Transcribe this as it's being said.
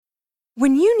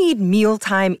When you need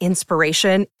mealtime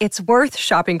inspiration, it's worth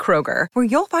shopping Kroger, where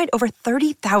you'll find over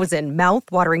 30,000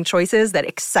 mouth-watering choices that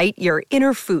excite your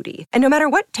inner foodie. And no matter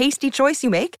what tasty choice you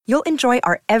make, you'll enjoy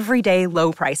our everyday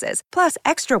low prices, plus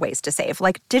extra ways to save,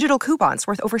 like digital coupons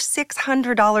worth over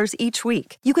 $600 each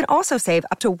week. You can also save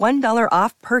up to $1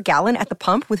 off per gallon at the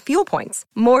pump with fuel points.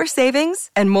 More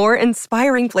savings and more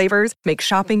inspiring flavors make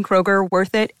shopping Kroger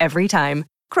worth it every time.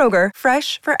 Kroger,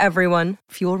 fresh for everyone.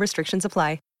 Fuel restrictions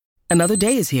apply. Another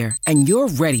day is here, and you're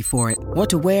ready for it. What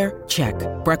to wear? Check.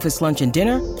 Breakfast, lunch, and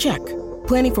dinner? Check.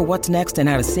 Planning for what's next and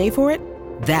how to save for it?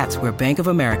 That's where Bank of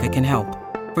America can help.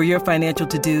 For your financial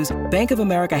to-dos, Bank of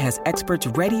America has experts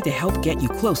ready to help get you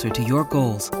closer to your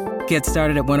goals. Get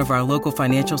started at one of our local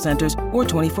financial centers or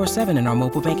 24/7 in our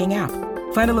mobile banking app.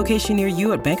 Find a location near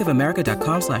you at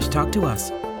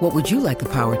bankofamerica.com/talktous. What would you like the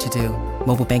power to do?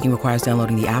 Mobile banking requires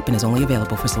downloading the app and is only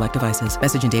available for select devices.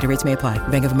 Message and data rates may apply.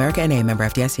 Bank of America N.A., member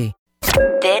FDIC.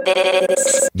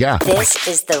 This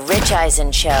is the Rich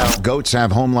Eisen Show. Goats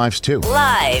have home lives too.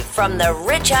 Live from the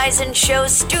Rich Eisen Show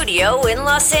studio in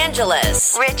Los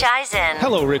Angeles. Rich Eisen.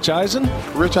 Hello, Rich Eisen.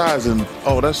 Rich Eisen.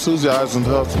 Oh, that's Susie Eisen's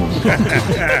husband.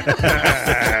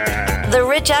 The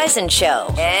Rich Eisen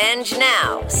Show. And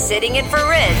now, sitting in for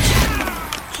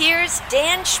Rich, here's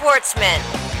Dan Schwartzman.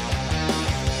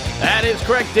 That is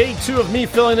correct. Day 2 of me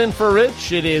filling in for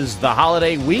Rich. It is the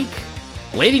holiday week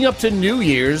leading up to New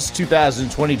Year's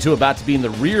 2022, about to be in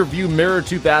the rear view mirror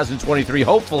 2023.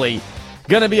 Hopefully,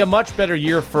 going to be a much better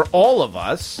year for all of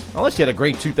us, unless you had a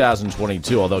great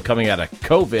 2022, although coming out of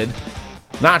COVID,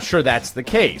 not sure that's the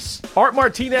case. Art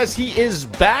Martinez, he is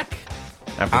back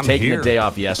after taking a day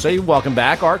off yesterday. Welcome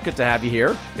back, Art. Good to have you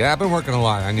here. Yeah, I've been working a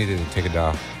lot. I needed to take a day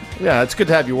off. Yeah, it's good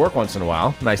to have you work once in a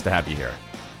while. Nice to have you here.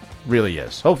 Really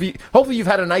is. Hopefully you've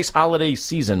had a nice holiday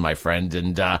season, my friend,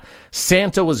 and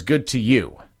Santa was good to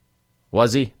you.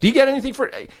 Was he? Do you get anything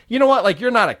for... You know what? Like, you're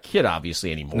not a kid,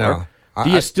 obviously, anymore. No. Do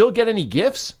you still get any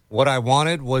gifts? What I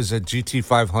wanted was a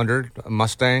GT500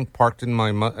 Mustang parked in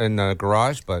the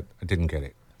garage, but I didn't get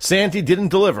it. Santa didn't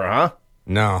deliver, huh?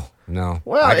 No.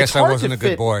 Well, I guess I wasn't a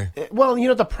good boy. Well,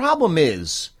 the problem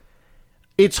is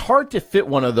it's hard to fit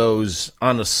one of those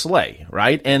on a sleigh,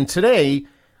 right? And today...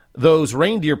 those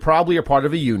reindeer probably are part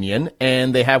of a union,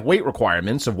 and they have weight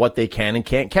requirements of what they can and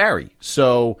can't carry.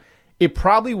 So it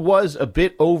probably was a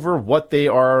bit over what they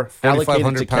are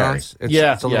allocated to carry. Pounds?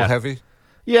 It's a little heavy?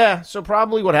 Yeah, so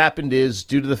probably what happened is,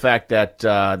 due to the fact that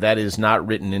that is not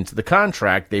written into the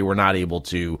contract, they were not able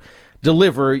to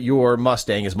deliver your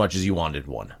Mustang as much as you wanted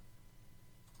one.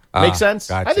 Make sense?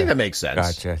 Gotcha. I think that makes sense.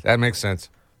 Gotcha. That makes sense.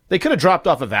 They could have dropped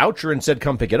off a voucher and said,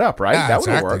 come pick it up, right? Yeah, that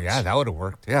exactly. would have worked. Yeah, that would have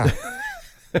worked. Yeah.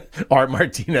 Art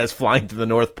Martinez flying to the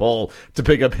North Pole to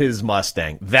pick up his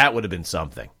Mustang. That would have been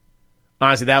something.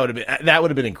 Honestly, that would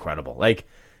have been incredible. Like,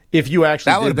 if you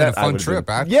actually that would have been a fun trip.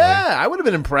 Actually, yeah, I would have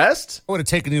been impressed. I would have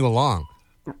taken you along.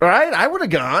 Right, I would have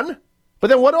gone. But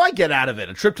then, what do I get out of it?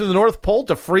 A trip to the North Pole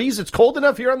to freeze? It's cold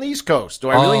enough here on the East Coast. Do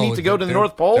I really need to go to the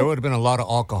North Pole? There would have been a lot of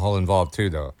alcohol involved too,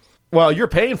 though. Well, you're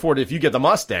paying for it if you get the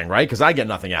Mustang, right? Because I get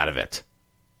nothing out of it.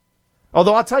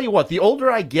 Although I'll tell you what, the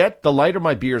older I get, the lighter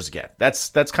my beers get. That's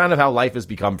kind of how life has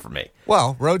become for me.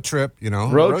 Well, road trip,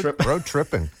 Road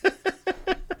tripping.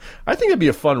 I think it'd be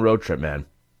a fun road trip, man.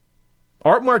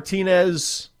 Art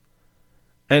Martinez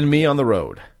and me on the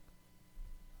road.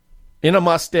 In a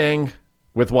Mustang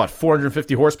with,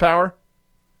 450 horsepower?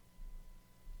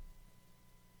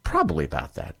 Probably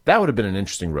about that. That would have been an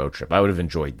interesting road trip. I would have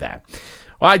enjoyed that.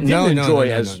 Well, I didn't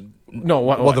enjoy as... No,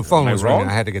 what? The phone was ringing.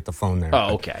 I had to get the phone there.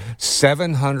 Oh, okay.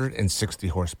 760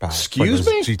 horsepower. Excuse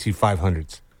me?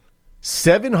 GT500s.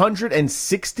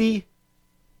 760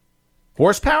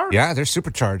 horsepower? Yeah, they're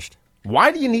supercharged.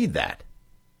 Why do you need that?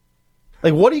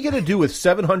 Like, what are you going to do with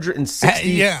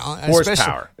 760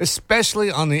 horsepower?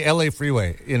 Especially on the LA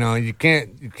freeway. You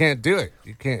can't do it.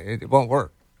 It won't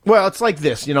work. Well, it's like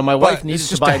this. My wife needed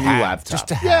to buy a new laptop. Just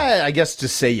to have. Yeah, I guess to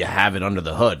say you have it under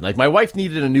the hood. Like, my wife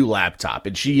needed a new laptop,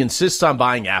 and she insists on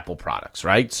buying Apple products,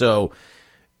 right? So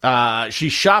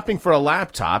she's shopping for a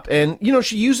laptop, and,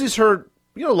 she uses her,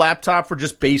 laptop for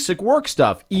just basic work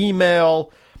stuff.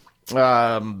 Email, she's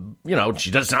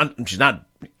not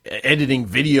editing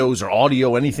videos or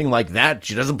audio, anything like that.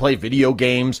 She doesn't play video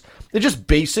games. They're just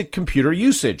basic computer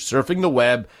usage, surfing the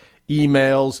web,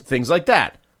 emails, things like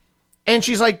that. And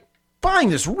she's like, buying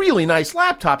this really nice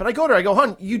laptop. And I go to her, I go,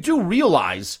 hon, you do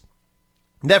realize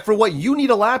that for what you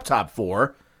need a laptop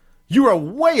for, you are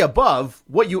way above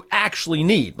what you actually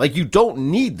need. Like, you don't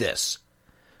need this.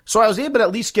 So I was able to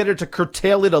at least get her to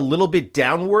curtail it a little bit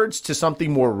downwards to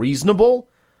something more reasonable.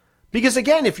 Because,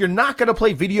 again, if you're not going to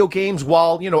play video games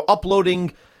while,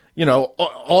 uploading,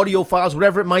 audio files,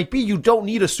 whatever it might be. You don't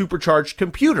need a supercharged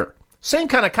computer. Same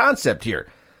kind of concept here.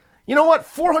 You know what?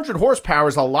 400 horsepower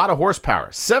is a lot of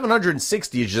horsepower.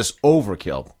 760 is just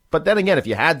overkill. But then again, if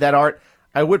you had that, Art,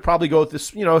 I would probably go with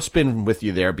this, spin with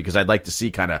you there because I'd like to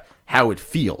see kind of how it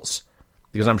feels.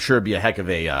 Because I'm sure it'd be a heck of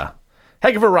a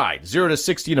ride. 0 to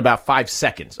 60 in about 5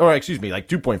 seconds. Or, excuse me, like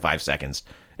 2.5 seconds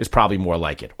is probably more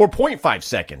like it. Or 0.5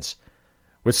 seconds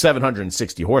with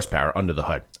 760 horsepower under the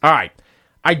hood. All right.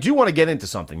 I do want to get into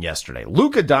something yesterday.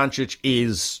 Luka Doncic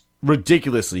is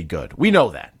ridiculously good. We know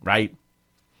that, right?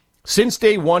 Since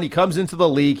day one, he comes into the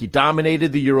league. He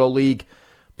dominated the EuroLeague,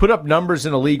 put up numbers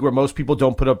in a league where most people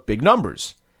don't put up big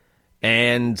numbers.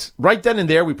 And right then and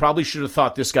there, we probably should have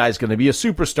thought this guy's going to be a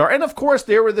superstar. And of course,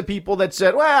 there were the people that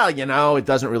said, well, it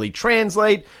doesn't really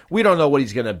translate. We don't know what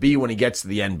he's going to be when he gets to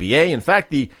the NBA. In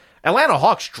fact, the Atlanta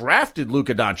Hawks drafted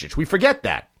Luka Doncic. We forget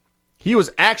that. He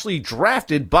was actually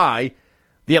drafted by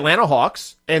the Atlanta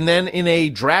Hawks. And then in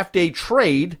a draft day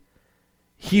trade,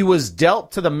 he was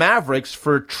dealt to the Mavericks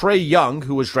for Trae Young,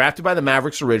 who was drafted by the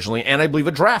Mavericks originally, and I believe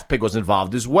a draft pick was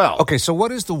involved as well. Okay, so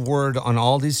what is the word on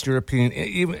all these European,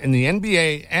 even in the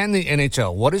NBA and the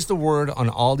NHL, what is the word on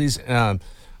all these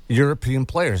European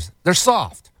players? They're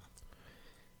soft.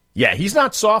 Yeah, he's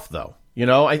not soft, though.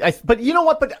 But you know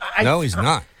what? No, he's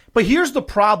not. But here's the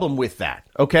problem with that,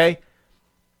 okay?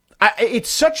 It's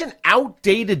such an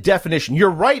outdated definition.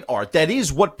 You're right, Art. That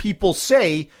is what people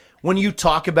say when you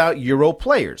talk about Euro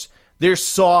players. They're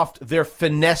soft, they're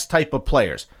finesse type of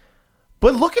players.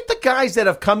 But look at the guys that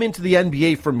have come into the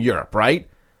NBA from Europe, right?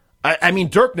 I mean,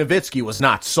 Dirk Nowitzki was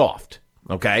not soft,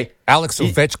 okay? Alex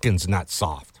Ovechkin's not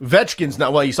soft. Ovechkin's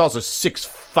not, well, he's also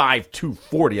 6'5",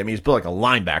 240. I mean, he's built like a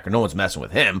linebacker. No one's messing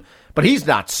with him. But he's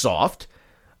not soft.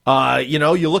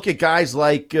 You look at guys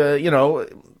like, Joel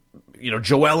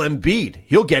Embiid.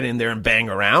 He'll get in there and bang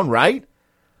around, right?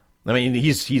 I mean,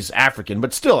 he's African,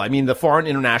 but still, I mean, the foreign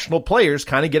international players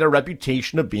kind of get a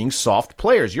reputation of being soft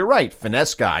players. You're right,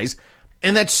 finesse guys,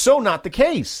 and that's so not the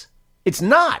case. It's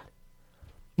not.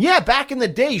 Yeah, back in the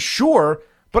day, sure,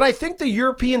 but I think the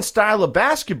European style of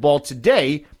basketball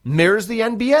today mirrors the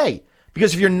NBA.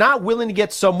 Because if you're not willing to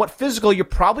get somewhat physical, you're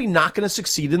probably not going to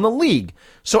succeed in the league.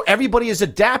 So everybody is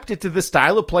adapted to the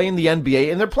style of play in the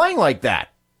NBA, and they're playing like that.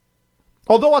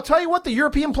 Although I'll tell you what, the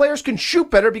European players can shoot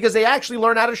better because they actually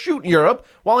learn how to shoot in Europe,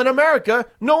 while in America,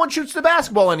 no one shoots the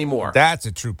basketball anymore. That's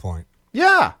a true point.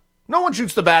 Yeah, no one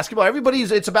shoots the basketball.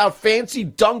 It's about fancy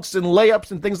dunks and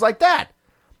layups and things like that.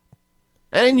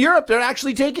 And in Europe, they're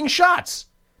actually taking shots.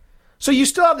 So you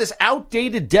still have this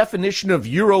outdated definition of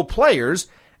Euro players,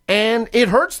 and it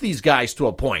hurts these guys to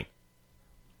a point.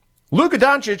 Luka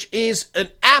Doncic is an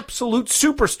absolute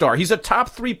superstar. He's a top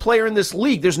 3 player in this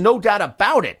league. There's no doubt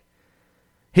about it.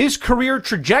 His career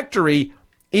trajectory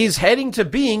is heading to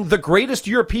being the greatest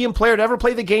European player to ever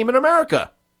play the game in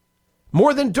America.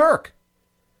 More than Dirk.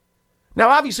 Now,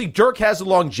 obviously, Dirk has the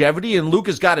longevity, and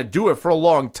Luka's got to do it for a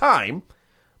long time.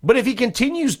 But if he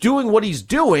continues doing what he's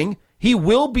doing, he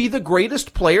will be the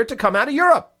greatest player to come out of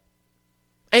Europe.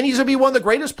 And he's going to be one of the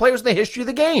greatest players in the history of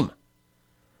the game.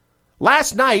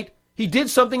 Last night, he did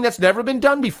something that's never been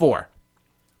done before.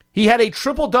 He had a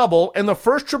triple-double, and the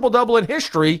first triple-double in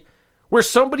history where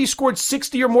somebody scored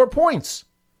 60 or more points.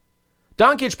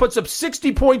 Doncic puts up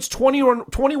 60 points,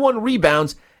 21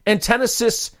 rebounds, and 10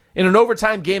 assists in an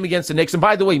overtime game against the Knicks. And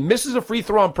by the way, misses a free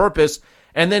throw on purpose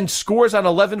and then scores on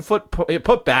 11-foot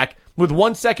putback with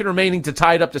 1 second remaining to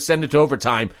tie it up to send it to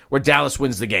overtime, where Dallas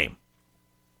wins the game.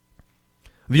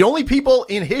 The only people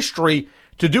in history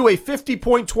to do a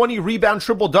 50-point, 20-rebound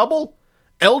triple-double,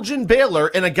 Elgin Baylor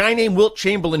and a guy named Wilt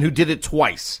Chamberlain, who did it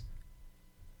twice.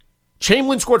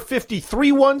 Chamberlain scored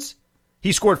 53 once.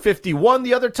 He scored 51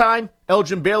 the other time.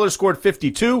 Elgin Baylor scored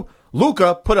 52.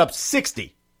 Luka put up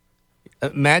 60.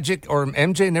 Magic or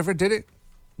MJ never did it?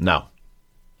 No.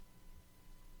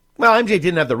 Well, MJ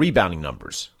didn't have the rebounding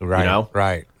numbers. Right,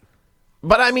 right.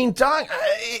 But, I mean,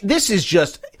 this is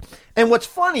just... And what's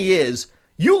funny is,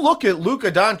 you look at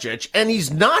Luka Doncic, and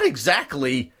he's not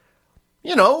exactly,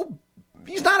 he's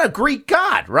not a Greek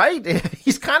god, right?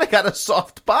 He's kind of got a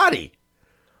soft body.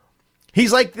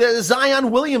 He's like the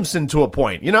Zion Williamson to a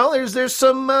point. There's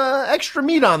some extra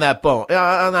meat on that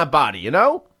on that body,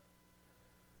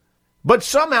 But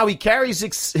somehow he carries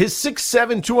his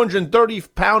 6'7",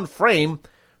 230-pound frame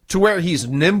to where he's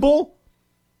nimble.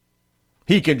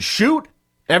 He can shoot.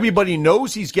 Everybody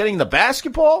knows he's getting the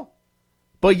basketball.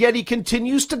 But yet he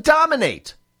continues to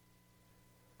dominate.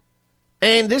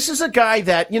 And this is a guy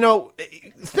that,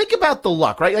 think about the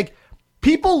luck, right? Like,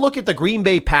 people look at the Green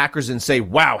Bay Packers and say,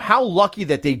 wow, how lucky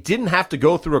that they didn't have to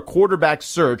go through a quarterback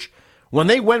search when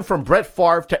they went from Brett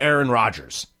Favre to Aaron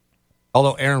Rodgers.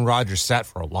 Although Aaron Rodgers sat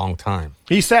for a long time.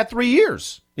 He sat 3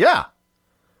 years, yeah.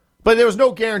 But there was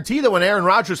no guarantee that when Aaron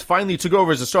Rodgers finally took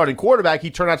over as a starting quarterback,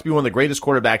 he turned out to be one of the greatest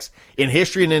quarterbacks in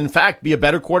history and, in fact, be a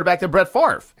better quarterback than Brett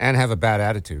Favre. And have a bad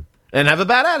attitude.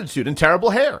 And terrible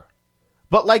hair.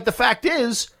 But, like, the fact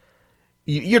is,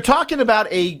 you're talking about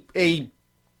a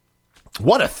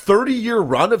 30-year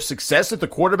run of success at the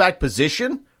quarterback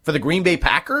position for the Green Bay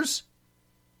Packers?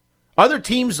 Other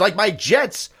teams, like my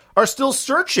Jets, are still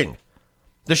searching.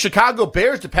 The Chicago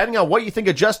Bears, depending on what you think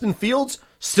of Justin Fields,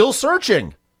 still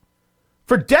searching.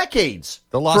 For decades.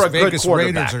 The Las Vegas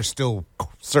Raiders are still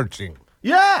searching.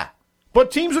 Yeah.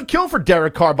 But teams would kill for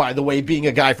Derek Carr, by the way, being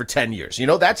a guy for 10 years. You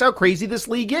know, that's how crazy this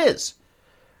league is.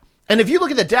 And if you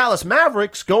look at the Dallas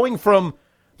Mavericks, going from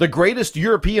the greatest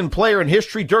European player in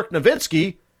history, Dirk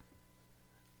Nowitzki,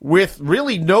 with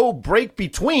really no break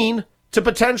between, to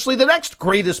potentially the next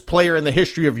greatest player in the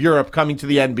history of Europe coming to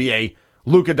the NBA,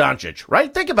 Luka Doncic,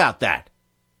 right? Think about that.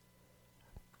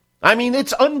 I mean,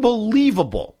 it's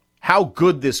unbelievable how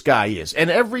good this guy is.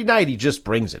 And every night he just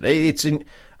brings it.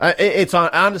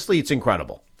 Honestly, it's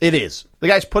incredible. It is. The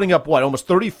guy's putting up, almost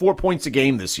 34 points a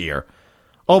game this year.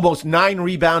 Almost 9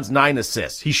 rebounds, 9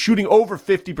 assists. He's shooting over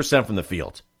 50% from the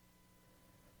field.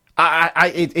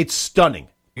 It's stunning.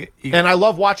 And I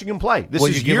love watching him play. This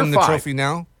is you year give him 5. the trophy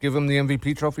now? Give him the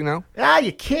MVP trophy now?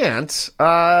 You can't.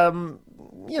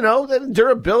 The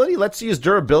durability. Let's see his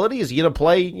durability. Is he going to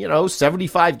play,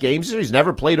 75 games? He's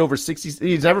never played over 60.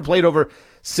 He's never played over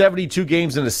 72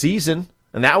 games in a season,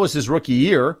 and that was his rookie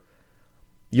year.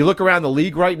 You look around the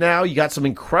league right now, you got some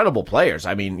incredible players.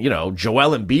 I mean,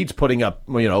 Joel Embiid's putting up,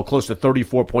 close to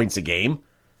 34 points a game.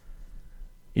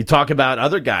 You talk about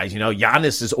other guys,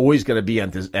 Giannis is always going to be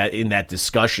in that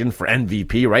discussion for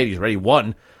MVP, right? He's already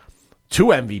won 2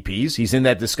 MVPs. He's in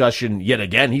that discussion yet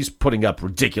again. He's putting up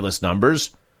ridiculous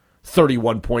numbers.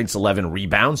 31 points, 11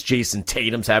 rebounds. Jason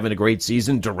Tatum's having a great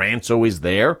season. Durant's always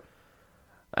there.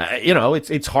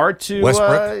 It's hard to...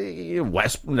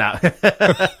 Westbrook? No.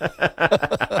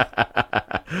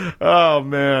 Oh,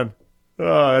 man.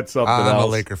 Oh, that's something else. I'm a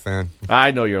Laker fan.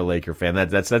 I know you're a Laker fan.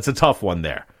 That's a tough one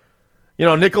there.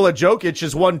 Nikola Jokic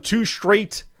has won 2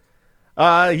 straight...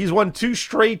 he's won 2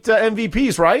 straight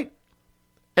MVPs, right?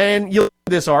 And you look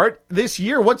at this, Art. This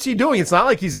year, what's he doing? It's not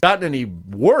like he's gotten any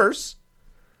worse.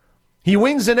 He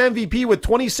wins an MVP with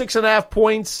 26.5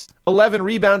 points, 11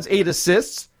 rebounds, 8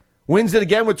 assists. Wins it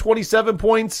again with 27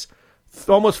 points,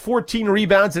 almost 14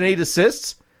 rebounds and 8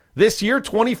 assists. This year,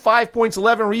 25 points,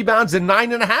 11 rebounds, and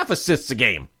 9.5 assists a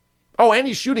game. Oh, and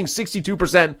he's shooting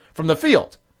 62% from the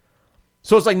field.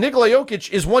 So it's like Nikola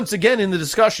Jokic is once again in the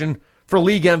discussion for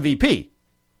league MVP.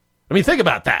 I mean, think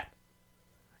about that.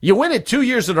 You win it 2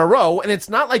 years in a row, and it's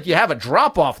not like you have a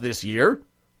drop-off this year.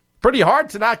 Pretty hard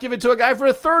to not give it to a guy for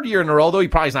a 3rd year in a row, though he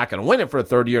probably's not going to win it for a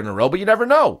 3rd year in a row, but you never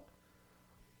know.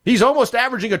 He's almost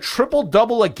averaging a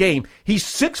triple-double a game. He's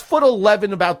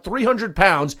 6'11", about 300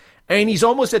 pounds, and he's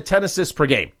almost at 10 assists per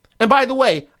game. And by the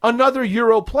way, another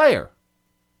Euro player.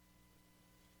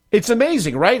 It's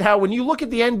amazing, right? How when you look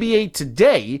at the NBA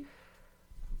today,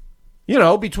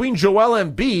 between Joel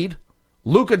Embiid,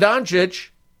 Luka Doncic,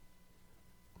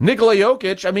 Nikola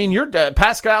Jokic, I mean, you're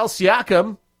Pascal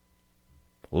Siakam,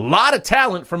 a lot of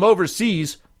talent from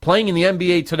overseas playing in the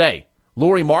NBA today.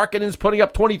 Lauri Markkanen's putting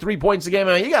up 23 points a game.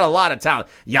 I mean, you got a lot of talent.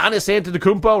 Giannis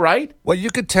Antetokounmpo, right? Well, you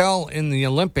could tell in the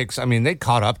Olympics, I mean, they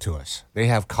caught up to us. They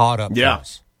have caught up to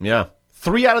us. Yeah.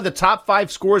 3 out of the top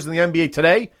 5 scorers in the NBA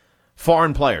today,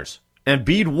 foreign players.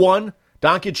 Embiid 1,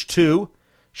 Doncic 2,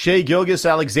 Shai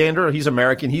Gilgeous-Alexander, he's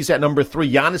American, he's at number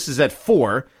 3. Giannis is at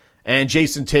 4, and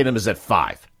Jason Tatum is at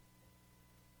 5.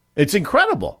 It's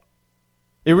incredible.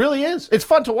 It really is. It's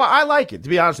fun to watch. I like it, to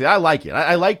be honest with you. I like it.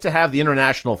 I like to have the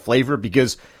international flavor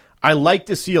because I like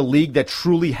to see a league that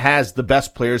truly has the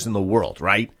best players in the world,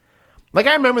 right? Like,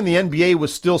 I remember when the NBA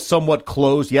was still somewhat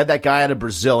closed. You had that guy out of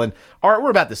Brazil, and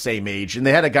we're about the same age, and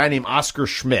they had a guy named Oscar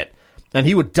Schmidt, and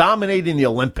he would dominate in the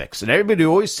Olympics, and everybody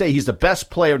would always say he's the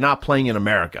best player not playing in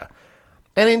America.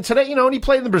 And in today, and he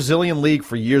played in the Brazilian league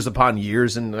for years upon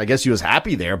years, and I guess he was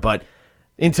happy there, but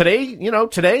in today,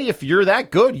 today, if you're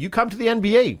that good, you come to the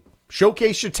NBA,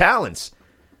 showcase your talents.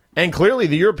 And clearly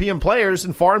the European players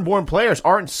and foreign-born players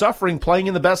aren't suffering playing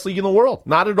in the best league in the world.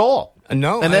 Not at all.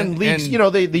 No. And then leagues,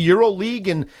 the Euro League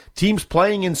and teams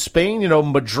playing in Spain,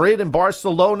 Madrid and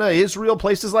Barcelona, Israel,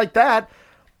 places like that.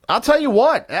 I'll tell you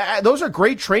what, those are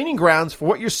great training grounds for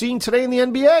what you're seeing today in the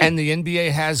NBA. And the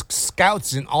NBA has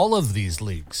scouts in all of these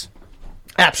leagues.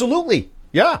 Absolutely.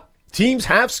 Yeah. Teams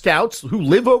have scouts who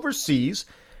live overseas,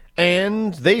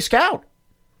 and they scout.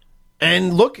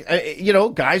 And look,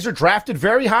 guys are drafted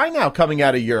very high now coming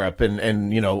out of Europe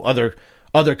and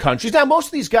other countries. Now, most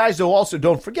of these guys, though, also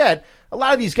don't forget, a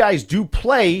lot of these guys do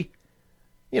play,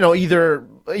 either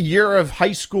a year of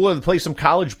high school or they play some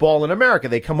college ball in America.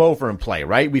 They come over and play,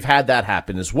 right? We've had that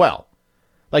happen as well.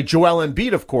 Like Joel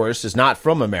Embiid, of course, is not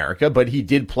from America, but he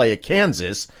did play at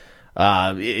Kansas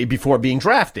before being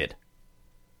drafted.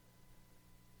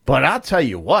 But I'll tell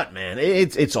you what, man,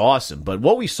 it's awesome. But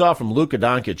what we saw from Luka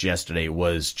Doncic yesterday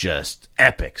was just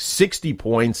epic. 60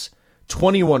 points,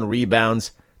 21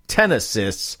 rebounds, 10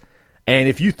 assists. And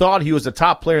if you thought he was a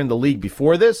top player in the league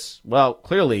before this, well,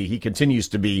 clearly he continues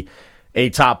to be a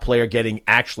top player getting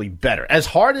actually better. As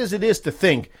hard as it is to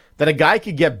think that a guy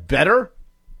could get better,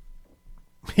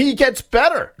 he gets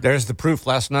better. There's the proof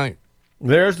last night.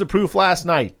 It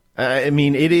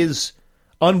is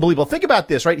unbelievable. Think about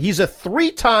this, right? He's a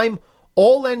 3-time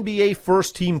All-NBA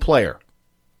first-team player.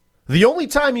 The only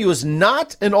time he was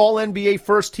not an All-NBA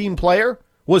first-team player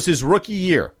was his rookie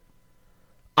year.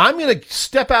 I'm going to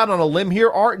step out on a limb here,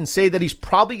 Art, and say that he's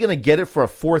probably going to get it for a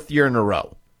 4th year in a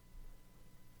row.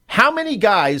 How many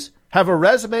guys have a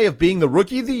resume of being the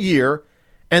rookie of the year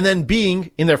and then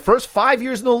being, in their first 5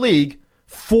 years in the league,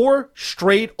 4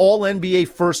 straight All-NBA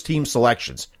first-team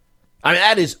selections? I mean,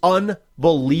 that is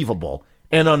unbelievable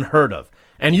and unheard of.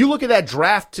 And you look at that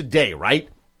draft today, right?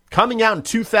 Coming out in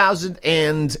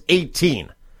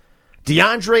 2018.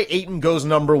 DeAndre Ayton goes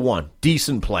number 1.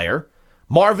 Decent player.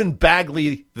 Marvin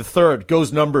Bagley III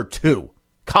goes number 2.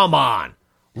 Come on.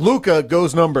 Luka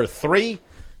goes number 3.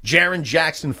 Jaren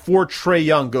Jackson 4. Trae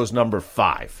Young goes number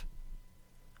 5.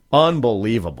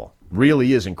 Unbelievable.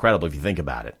 Really is incredible if you think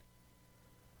about it.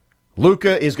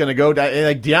 Luka is going to go down,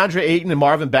 like DeAndre Ayton and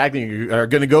Marvin Bagley are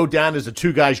going to go down as the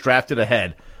 2 guys drafted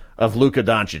ahead of Luka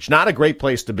Doncic. Not a great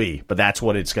place to be, but that's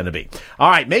what it's going to be.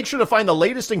 All right, make sure to find the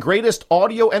latest and greatest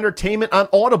audio entertainment on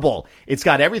Audible. It's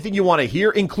got everything you want to hear,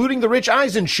 including The Rich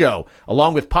Eisen Show.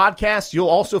 Along with podcasts, you'll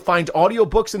also find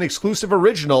audiobooks and exclusive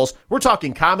originals. We're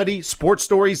talking comedy, sports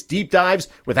stories, deep dives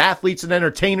with athletes and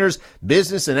entertainers,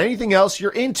 business, and anything else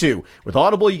you're into. With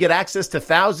Audible, you get access to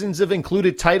thousands of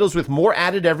included titles with more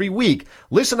added every week.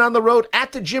 Listen on the road,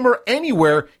 at the gym, or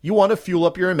anywhere you want to fuel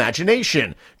up your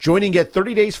imagination. Join and get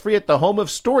 30 days free at the home of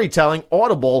storytelling,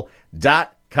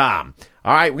 audible.com.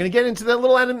 All right, we're going to get into that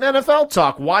little NFL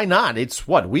talk. Why not? It's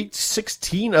week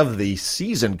 16 of the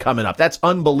season coming up. That's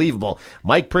unbelievable.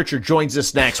 Mike Pritchard joins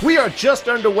us next. We are just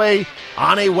underway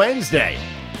on a Wednesday.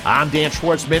 I'm Dan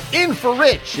Schwartzman, in for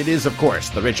Rich. It is, of course,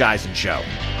 The Rich Eisen Show.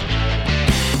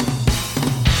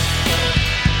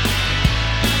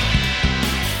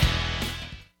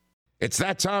 It's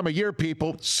that time of year,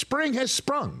 people. Spring has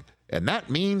sprung. And that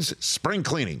means spring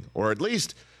cleaning, or at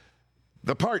least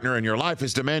the partner in your life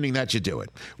is demanding that you do it.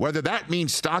 Whether that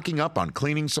means stocking up on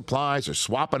cleaning supplies or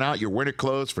swapping out your winter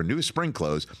clothes for new spring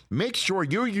clothes, make sure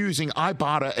you're using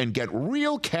Ibotta and get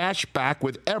real cash back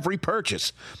with every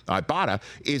purchase. Ibotta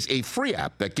is a free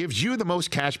app that gives you the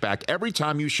most cash back every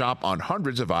time you shop on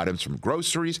hundreds of items, from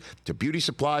groceries to beauty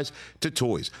supplies to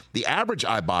toys. The average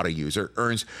Ibotta user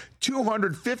earns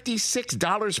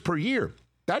 $256 per year.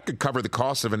 That could cover the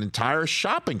cost of an entire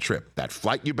shopping trip, that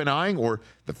flight you've been eyeing, or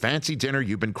the fancy dinner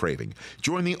you've been craving.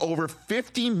 Join the over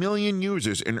 50 million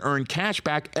users and earn cash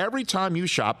back every time you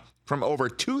shop from over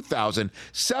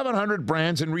 2,700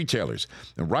 brands and retailers.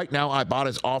 And right now, Ibotta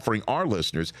is offering our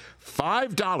listeners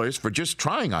 $5 for just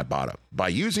trying Ibotta by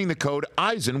using the code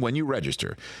EISEN when you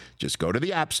register. Just go to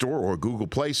the App Store or Google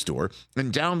Play Store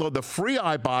and download the free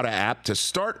Ibotta app to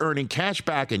start earning cash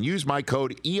back and use my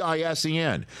code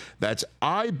EISEN. That's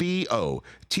IBOTTA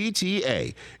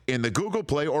in the Google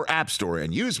Play or App Store,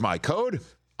 and use my code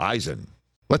EISEN.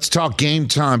 Let's talk Game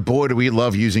Time. Boy, do we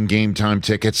love using Game Time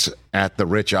tickets at the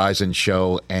Rich Eisen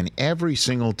Show. And every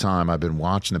single time I've been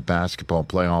watching the basketball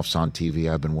playoffs on TV,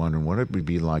 I've been wondering what it would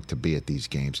be like to be at these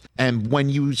games. And when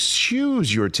you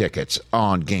choose your tickets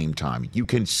on Game Time, you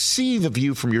can see the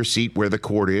view from your seat where the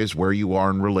court is, where you are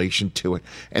in relation to it,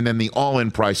 and then the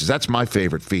all-in prices. That's my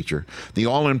favorite feature. The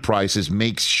all-in prices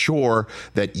makes sure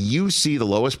that you see the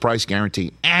lowest price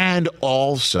guarantee and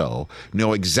also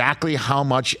know exactly how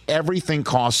much everything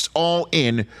costs all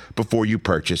in before you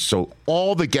purchase. So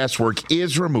all the guesswork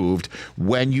is removed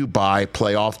when you buy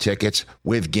playoff tickets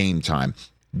with Game Time.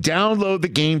 Download the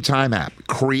Game Time app,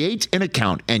 create an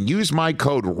account, and use my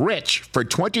code RICH for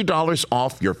 $20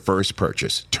 off your first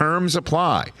purchase. Terms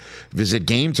apply. Visit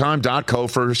GameTime.co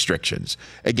for restrictions.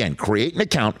 Again, create an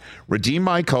account, redeem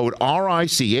my code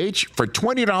RICH for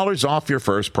 $20 off your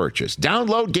first purchase.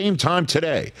 Download Game Time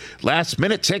today. Last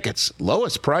minute tickets,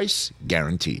 lowest price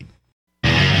guaranteed.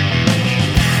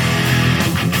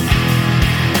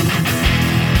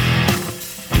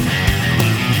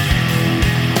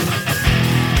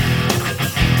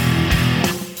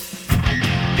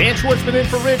 Dan Schwartzman in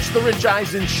for Rich, the Rich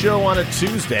Eisen Show on a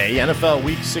Tuesday, NFL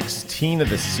Week 16 of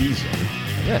the season.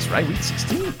 Yes, right, Week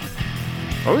 16?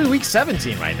 Or are we Week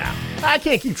 17 right now? I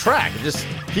can't keep track. It just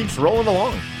keeps rolling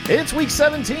along. It's Week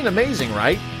 17. Amazing,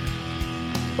 right?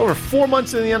 Over 4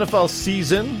 months in the NFL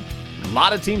season. A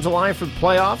lot of teams aligned for the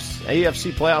playoffs.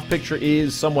 AFC playoff picture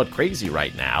is somewhat crazy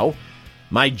right now.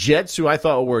 My Jets, who I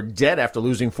thought were dead after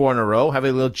losing 4 in a row, have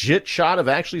a legit shot of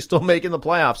actually still making the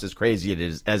playoffs, as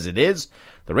crazy as it is.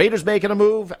 The Raiders making a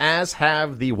move, as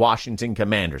have the Washington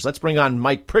Commanders. Let's bring on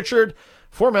Mike Pritchard,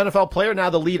 former NFL player,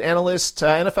 now the lead analyst,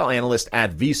 NFL analyst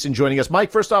at VSiN, joining us.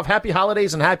 Mike, first off, happy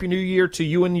holidays and happy New Year to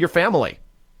you and your family.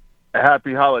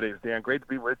 Happy holidays, Dan. Great to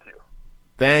be with you.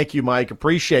 Thank you, Mike.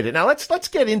 Appreciate it. Now let's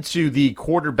get into the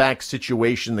quarterback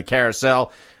situation, the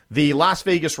carousel. The Las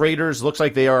Vegas Raiders looks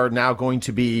like they are now going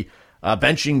to be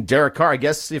benching Derek Carr. I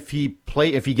guess if he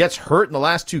gets hurt in the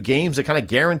last 2 games, it kind of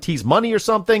guarantees money or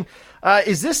something.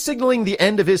 Is this signaling the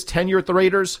end of his tenure at the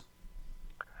Raiders?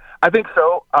 I think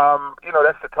so.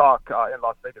 That's the talk in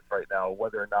Las Vegas right now,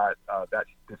 whether or not that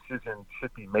decision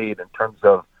should be made in terms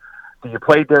of, do you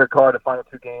play Derek Carr the final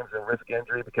 2 games and risk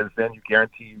injury because then you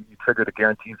trigger the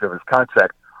guarantees of his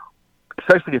contract,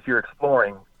 especially if you're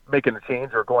exploring making a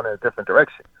change or going in a different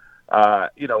direction.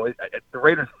 The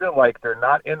Raiders feel like they're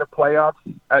not in the playoffs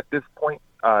at this point.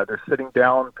 They're sitting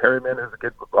down Perryman, who's a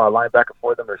good linebacker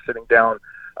for them. They're sitting down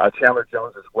Chandler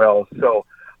Jones as well. So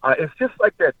it's just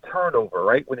like that turnover,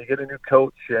 right? When you get a new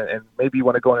coach and maybe you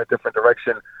want to go in a different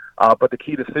direction, but the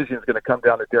key decision is going to come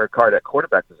down to Derek Carr, that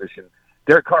quarterback position.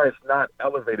 Derek Carr has not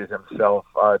elevated himself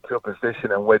to a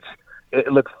position in which it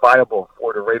looks viable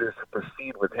for the Raiders to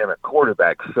proceed with him at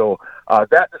quarterback. So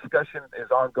that discussion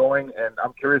is ongoing, and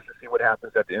I'm curious to see what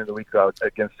happens at the end of the week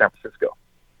against San Francisco.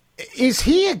 Is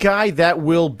he a guy that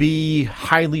will be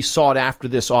highly sought after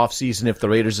this offseason if the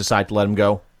Raiders decide to let him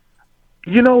go?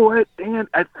 You know what, Dan?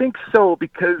 I think so,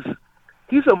 because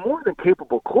he's a more than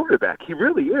capable quarterback. He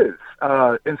really is,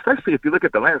 and especially if you look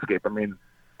at the landscape. I mean,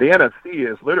 the NFC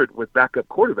is littered with backup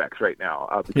quarterbacks right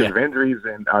now because of injuries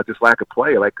and just lack of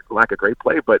play, lack of great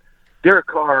play. But Derek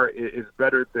Carr is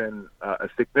better than a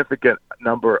significant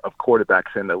number of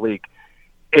quarterbacks in the league.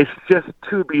 It's just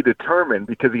to be determined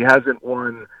because he hasn't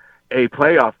won a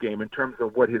playoff game in terms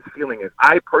of what his ceiling is.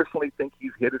 I personally think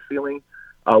he's hit his ceiling.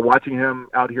 Watching him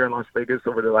out here in Las Vegas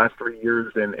over the last 3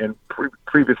 years and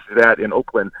previous to that in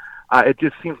Oakland, it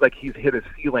just seems like he's hit a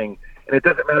ceiling. And it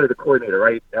doesn't matter the coordinator,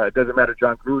 right? It doesn't matter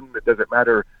John Gruden. It doesn't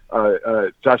matter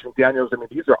Josh McDaniels. I mean,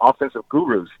 these are offensive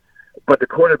gurus. But the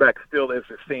quarterback still is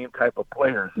the same type of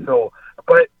player. So,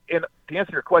 to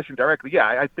answer your question directly, yeah,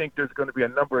 I think there's going to be a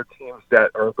number of teams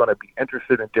that are going to be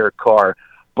interested in Derek Carr.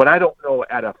 But I don't know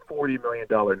at a $40 million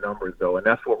number, though. And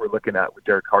that's what we're looking at with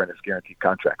Derek Carr and his guaranteed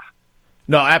contracts.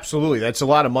 No, absolutely. That's a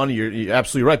lot of money. You're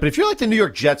absolutely right. But if you're like the New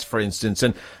York Jets, for instance,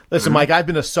 and listen, Mike, I've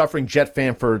been a suffering Jet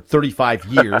fan for 35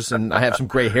 years, and I have some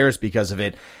gray hairs because of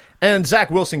it. And Zach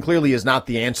Wilson clearly is not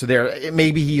the answer there.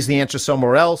 Maybe he's the answer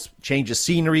somewhere else. Change of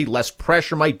scenery, less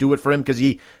pressure might do it for him because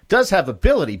he does have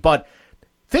ability. But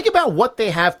think about what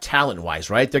they have talent-wise,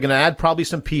 right? They're going to add probably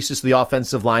some pieces to the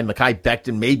offensive line. Mekhi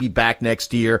Becton may be back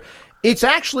next year. It's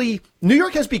actually, New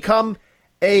York has become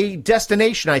a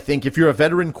destination, I think, if you're a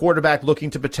veteran quarterback looking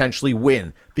to potentially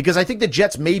win. Because I think the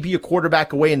Jets may be a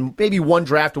quarterback away and maybe one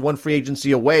draft or one free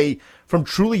agency away from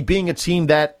truly being a team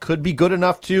that could be good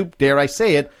enough to, dare I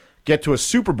say it, get to a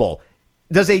Super Bowl.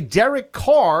 Does a Derek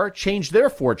Carr change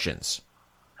their fortunes?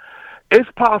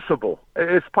 It's possible.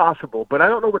 It's possible. But I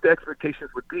don't know what the expectations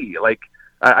would be. Like,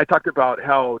 I talked about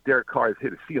how Derek Carr has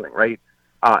hit a ceiling, right?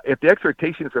 If the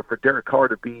expectations are for Derek Carr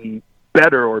to be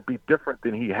better or be different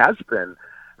than he has been,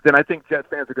 then I think Jets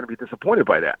fans are going to be disappointed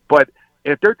by that. But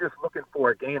if they're just looking for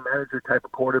a game manager type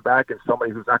of quarterback and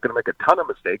somebody who's not going to make a ton of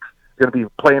mistakes, going to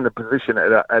be playing the position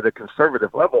at a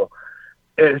conservative level,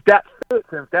 if that fits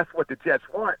and if that's what the Jets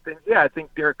want, then yeah, I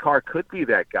think Derek Carr could be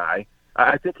that guy.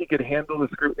 I think he could handle the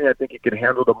scrutiny. I think he could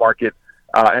handle the market,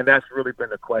 and that's really been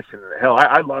the question. Hell,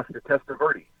 I lost to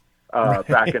Testaverde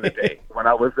back in the day when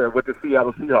I was with the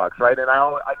Seattle Seahawks, right? And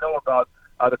I know about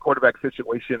the quarterback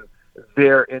situation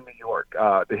there in New York,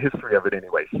 the history of it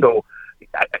anyway. So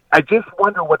I just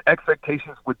wonder what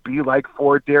expectations would be like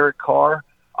for Derek Carr,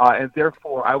 and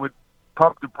therefore I would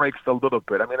pump the brakes a little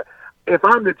bit. I mean, if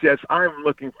I'm the Jets, I'm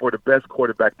looking for the best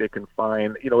quarterback they can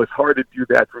find. You know, it's hard to do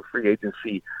that through free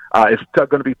agency. It's going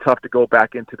to be tough to go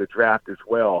back into the draft as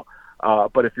well.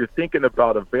 But if you're thinking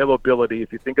about availability,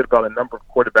 if you're thinking about a number of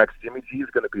quarterbacks, Jimmy G is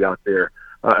going to be out there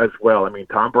as well. I mean,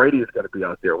 Tom Brady is going to be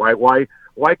out there.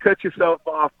 Why cut yourself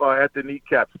off at the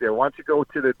kneecaps there? Why don't you go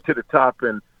to the top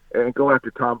and go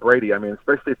after Tom Brady? I mean,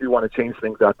 especially if you want to change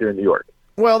things out there in New York.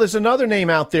 Well, there's another name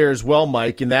out there as well,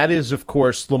 Mike, and that is, of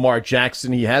course, Lamar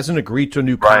Jackson. He hasn't agreed to a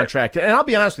new contract. Right. And I'll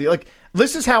be honest with you,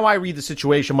 this is how I read the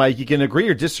situation, Mike. You can agree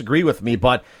or disagree with me,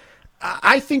 but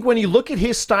I think when you look at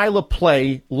his style of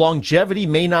play, longevity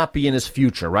may not be in his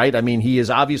future, right? I mean, he is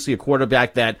obviously a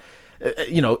quarterback that,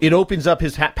 it opens up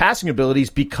his passing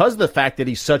abilities because of the fact that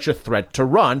he's such a threat to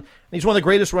run. And he's one of the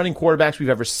greatest running quarterbacks we've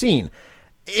ever seen.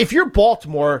 If you're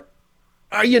Baltimore,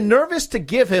 are you nervous to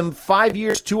give him 5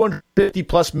 years,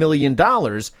 $250+ million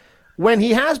when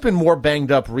he has been more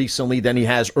banged up recently than he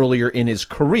has earlier in his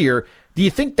career? Do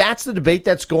you think that's the debate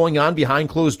that's going on behind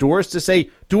closed doors to say,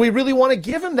 do we really want to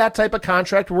give him that type of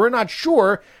contract? We're not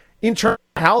sure in terms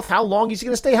of health, how long he's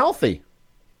going to stay healthy.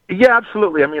 Yeah,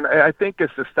 absolutely. I mean, I think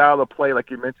it's the style of play, like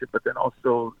you mentioned, but then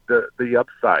also the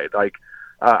upside.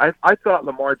 I thought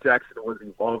Lamar Jackson was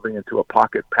evolving into a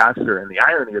pocket passer, and the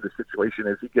irony of the situation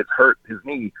is he gets hurt his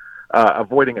knee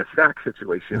avoiding a sack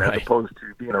situation as opposed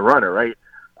to being a runner, right?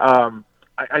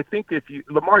 I think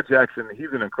Lamar Jackson,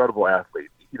 he's an incredible athlete.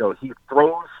 He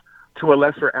throws to a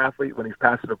lesser athlete when he's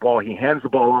passing the ball. He hands the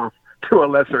ball off to a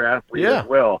lesser athlete as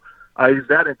well. He's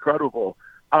that incredible.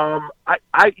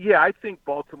 I think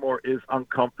Baltimore is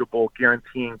uncomfortable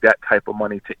guaranteeing that type of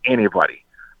money to anybody.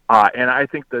 And I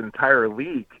think the entire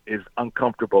league is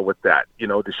uncomfortable with that.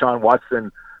 Deshaun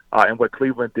Watson and what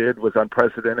Cleveland did was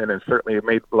unprecedented, and certainly it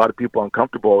made a lot of people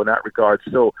uncomfortable in that regard.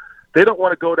 So they don't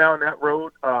want to go down that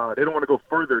road. They don't want to go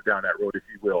further down that road, if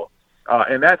you will.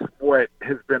 And that's what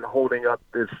has been holding up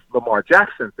this Lamar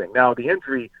Jackson thing. Now, the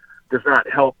injury does not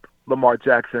help Lamar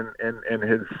Jackson in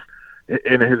his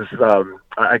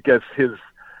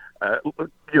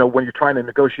when you're trying to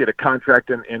negotiate a contract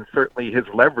and certainly his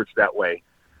leverage that way.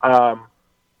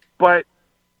 But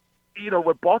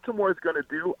what Baltimore is going to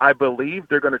do, I believe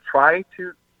they're going to try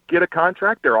to get a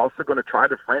contract. They're also going to try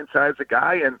to franchise a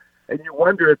guy, and you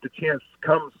wonder if the chance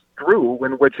comes through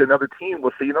in which another team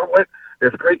will say, you know what,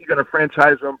 it's great you're going to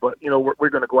franchise him, but we're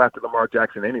going to go after Lamar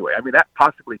Jackson anyway. I mean, that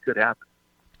possibly could happen.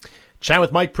 Chat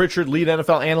with Mike Pritchard, lead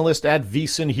NFL analyst at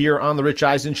VSiN here on The Rich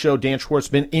Eisen Show. Dan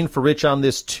Schwartzman in for Rich on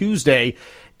this Tuesday.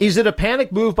 Is it a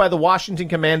panic move by the Washington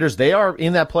Commanders? They are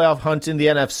in that playoff hunt in the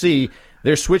NFC.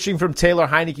 They're switching from Taylor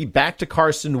Heineke back to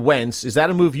Carson Wentz. Is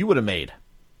that a move you would have made?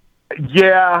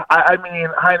 Yeah, I mean,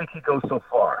 Heineke goes so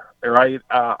far, right?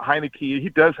 Heineke, he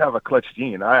does have a clutch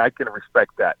gene. I can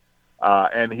respect that.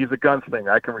 And he's a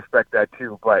gunslinger. I can respect that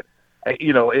too. But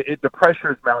the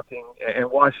pressure is mounting,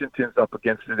 and Washington's up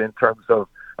against it in terms of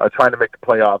trying to make the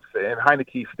playoffs. And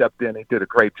Heineke stepped in; he did a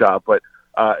great job. But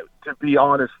to be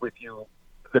honest with you,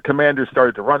 the Commanders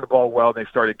started to run the ball well. They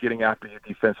started getting after you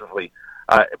defensively,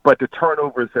 but the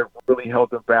turnovers have really held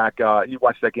them back. You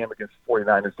watched that game against the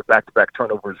 49ers; the back-to-back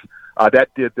turnovers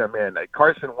that did them in.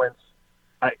 Carson Wentz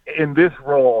in this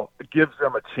role gives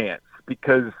them a chance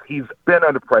because he's been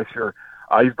under pressure.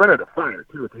 He's been under fire,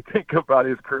 too, if you think about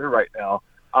his career right now.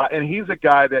 And he's a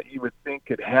guy that you would think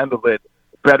could handle it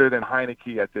better than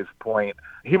Heineke at this point.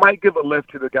 He might give a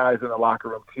lift to the guys in the locker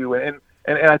room, too. And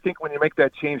I think when you make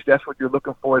that change, that's what you're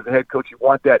looking for as a head coach. You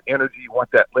want that energy, you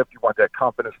want that lift, you want that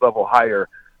confidence level higher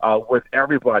with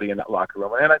everybody in that locker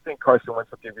room. And I think Carson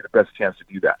Wentz will give you the best chance to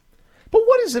do that. But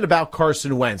what is it about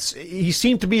Carson Wentz? He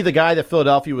seemed to be the guy that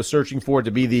Philadelphia was searching for to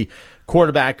be the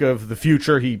quarterback of the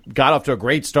future. He got off to a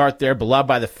great start there, beloved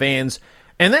by the fans.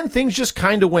 And then things just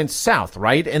kind of went south,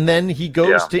 right? And then he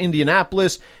goes to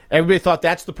Indianapolis. Everybody thought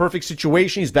that's the perfect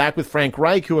situation. He's back with Frank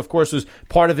Reich, who, of course, was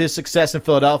part of his success in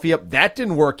Philadelphia. That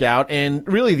didn't work out. And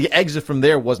really, the exit from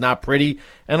there was not pretty.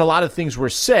 And a lot of things were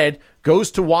said. Goes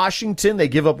to Washington. They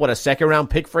give up, a second-round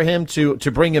pick for him to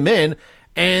bring him in.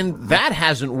 And that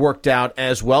hasn't worked out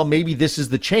as well. Maybe this is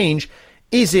the change.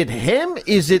 Is it him?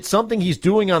 Is it something he's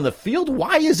doing on the field?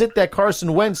 Why is it that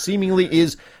Carson Wentz seemingly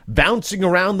is bouncing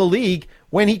around the league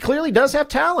when he clearly does have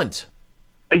talent?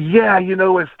 Yeah,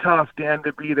 it's tough, Dan,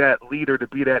 to be that leader, to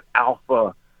be that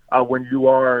alpha when you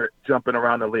are jumping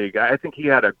around the league. I think he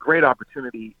had a great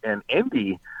opportunity in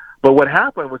Indy, but what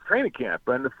happened was training camp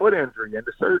and the foot injury and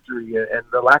the surgery and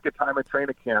the lack of time in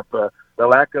training camp, the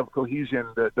lack of cohesion,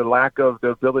 the lack of the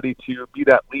ability to be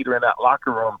that leader in that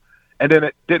locker room. And then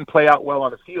it didn't play out well on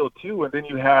the field, too. And then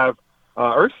you have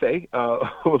Irsay,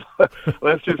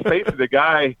 let's just face it, the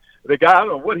guy, I don't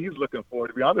know what he's looking for,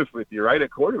 to be honest with you, right, at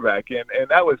quarterback. And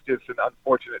that was just an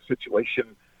unfortunate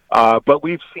situation. But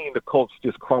we've seen the Colts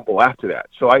just crumble after that.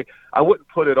 So I wouldn't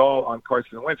put it all on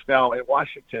Carson Wentz. Now, in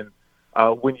Washington,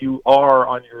 when you are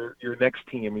on your next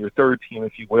team, your third team,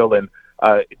 if you will, and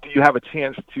do you have a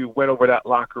chance to win over that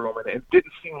locker room? And it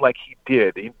didn't seem like he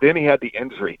did. Then he had the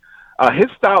injury.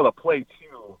 His style of play,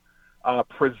 too,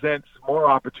 presents more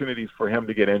opportunities for him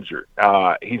to get injured.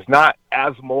 He's not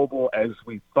as mobile as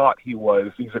we thought he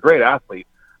was. He's a great athlete,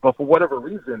 but for whatever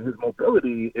reason, his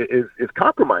mobility is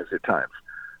compromised at times.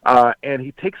 And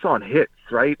he takes on hits,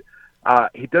 right?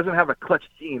 He doesn't have a clutch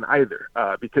gene either,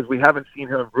 because we haven't seen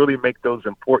him really make those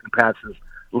important passes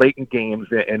late in games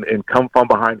and come from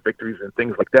behind victories and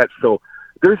things like that. So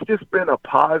there's just been a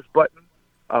pause button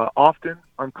often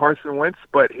on Carson Wentz,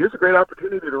 but here's a great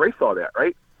opportunity to erase all that,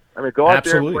 right? I mean, go out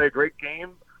there and play a great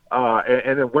game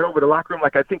and then win over the locker room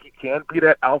like I think he can, be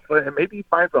that alpha, and maybe he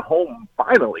finds a home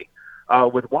finally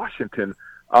with Washington.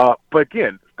 But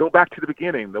again, go back to the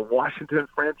beginning. The Washington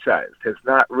franchise has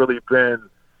not really been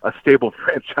a stable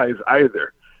franchise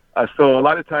either. So a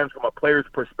lot of times from a player's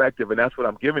perspective, and that's what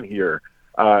I'm giving here,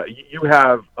 you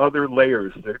have other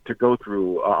layers to go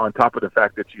through on top of the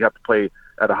fact that you have to play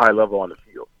at a high level on the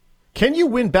field. Can you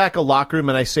win back a locker room?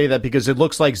 And I say that because it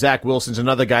looks like Zach Wilson's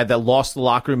another guy that lost the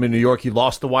locker room in New York. He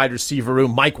lost the wide receiver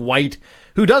room. Mike White,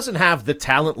 who doesn't have the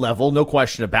talent level, no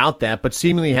question about that, but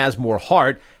seemingly has more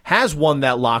heart, has won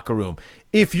that locker room.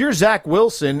 If you're Zach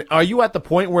Wilson, are you at the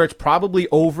point where it's probably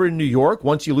over in New York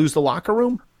once you lose the locker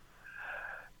room?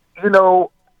 You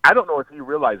know, I don't know if he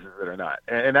realizes it or not,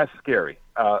 and that's scary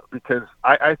because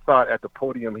I thought at the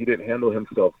podium he didn't handle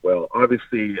himself well.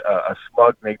 Obviously, a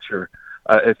smug nature,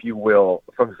 if you will,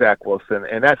 from Zach Wilson,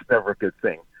 and that's never a good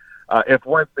thing. If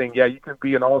one thing, yeah, you can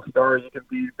be an all-star, you can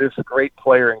be this great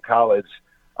player in college,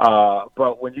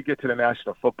 but when you get to the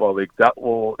National Football League,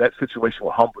 that situation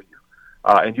will humble you.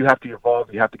 And you have to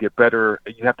evolve, you have to get better,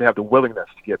 you have to have the willingness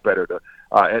to get better,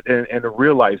 and to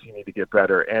realize you need to get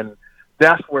better. And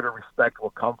that's where the respect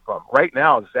will come from. Right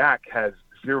now, Zach has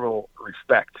zero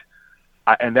respect,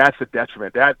 and that's a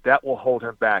detriment. That will hold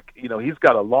him back. You know, he's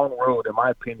got a long road, in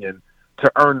my opinion,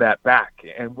 to earn that back.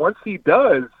 And once he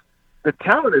does, the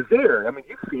talent is there. I mean,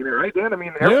 you've seen it, right, Dan? I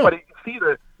mean, everybody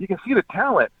you can see the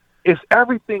talent. It's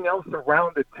everything else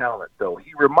around the talent, though.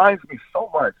 He reminds me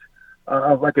so much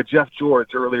of like a Jeff George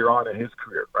earlier on in his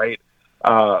career, right?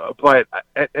 But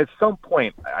at some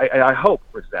point, I hope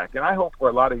for Zach, and I hope for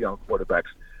a lot of young quarterbacks,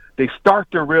 they start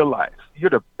to realize you're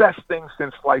the best thing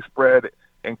since sliced bread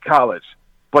in college,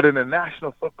 but in the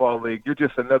National Football League, you're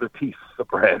just another piece of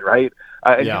bread, right?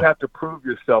 And you have to prove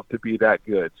yourself to be that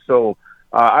good. So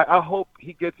I hope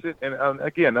he gets it. And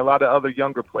again, a lot of other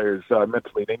younger players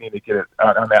mentally, they need to get it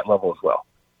on that level as well.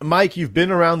 Mike, you've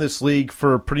been around this league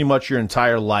for pretty much your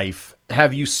entire life.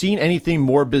 Have you seen anything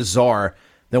more bizarre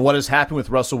than what has happened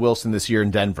with Russell Wilson this year in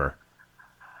Denver?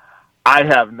 I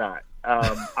have not.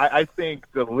 I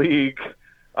think the league,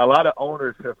 a lot of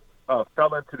owners have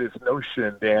fell into this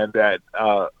notion, Dan, that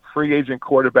free agent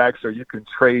quarterbacks, or you can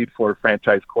trade for a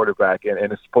franchise quarterback, and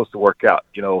it's supposed to work out.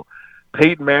 You know,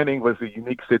 Peyton Manning was a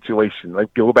unique situation.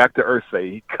 Like, go back to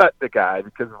Irsay. He cut the guy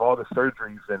because of all the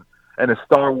surgeries and the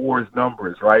Star Wars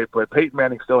numbers, right? But Peyton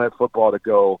Manning still had football to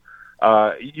go.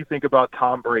 You think about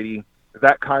Tom Brady,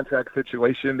 that contract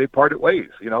situation, they parted ways.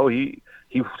 You know, he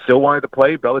still wanted to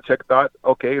play. Belichick thought,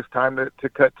 okay, it's time to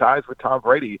cut ties with Tom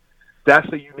Brady. That's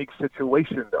a unique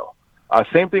situation, though.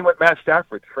 Same thing with Matt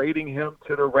Stafford, trading him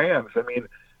to the Rams. I mean,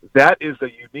 that is a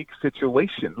unique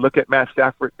situation. Look at Matt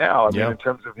Stafford now, I mean, in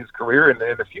terms of his career and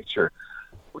in the future.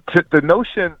 The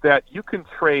notion that you can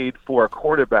trade for a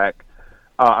quarterback,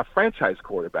 a franchise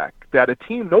quarterback, that a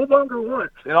team no longer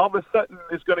wants, and all of a sudden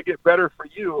is going to get better for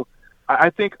you, I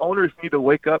think owners need to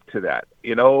wake up to that.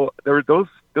 You know, there are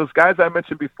those guys I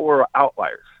mentioned before are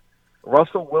outliers.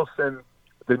 Russell Wilson,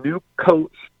 the new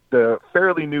coach, the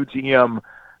fairly new GM,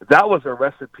 that was a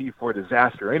recipe for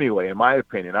disaster anyway, in my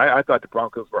opinion. I thought the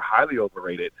Broncos were highly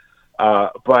overrated.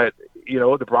 But, you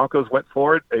know, the Broncos went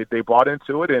for it. They bought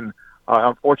into it, and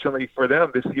unfortunately for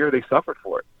them, this year they suffered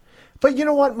for it. But you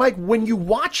know what, Mike, when you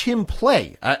watch him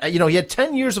play, you know, he had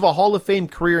 10 years of a Hall of Fame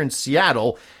career in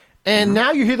Seattle, and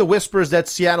now you hear the whispers that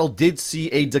Seattle did see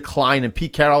a decline, and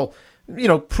Pete Carroll, you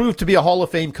know, proved to be a Hall of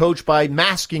Fame coach by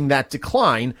masking that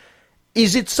decline.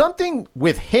 Is it something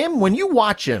with him, when you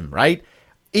watch him, right,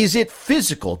 is it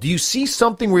physical? Do you see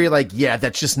something where you're like, yeah,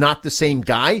 that's just not the same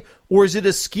guy? Or is it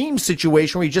a scheme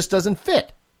situation where he just doesn't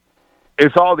fit?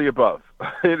 It's all the above.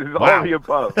 It is all the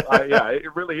above. Yeah,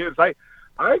 it really is.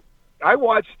 I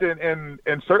watched and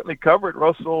certainly covered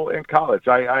Russell in college.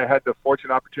 I had the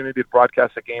fortunate opportunity to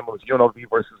broadcast a game. It was UNLV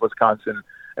versus Wisconsin,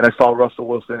 and I saw Russell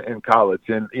Wilson in college.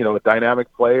 And, you know, a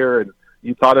dynamic player, and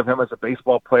you thought of him as a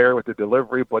baseball player with the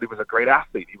delivery, but he was a great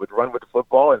athlete. He would run with the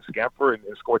football and scamper and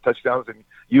score touchdowns and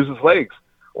use his legs.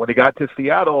 When he got to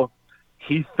Seattle,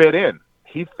 he fit in.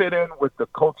 He fit in with the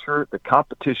culture, the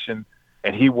competition,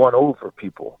 and he won over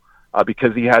people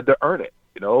because he had to earn it.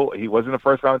 You know, he wasn't a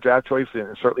first-round draft choice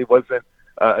and certainly wasn't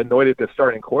anointed the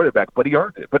starting quarterback, but he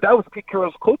earned it. But that was Pete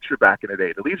Carroll's culture back in the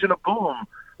day. The Legion of Boom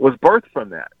was birthed from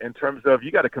that in terms of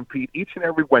you got to compete each and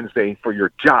every Wednesday for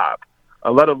your job,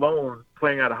 let alone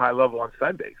playing at a high level on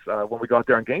Sundays when we go out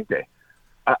there on game day.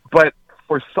 But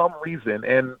for some reason,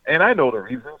 and I know the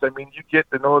reasons, I mean, you get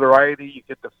the notoriety, you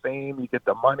get the fame, you get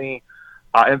the money,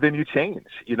 and then you change.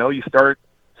 You know, you start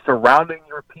surrounding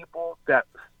your people that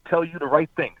tell you the right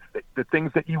things, the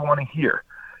things that you want to hear.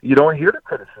 You don't hear the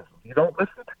criticism. You don't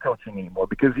listen to coaching anymore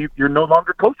because you're no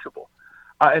longer coachable.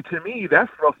 And to me,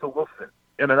 that's Russell Wilson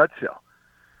in a nutshell.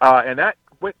 And that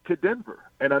went to Denver.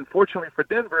 And unfortunately for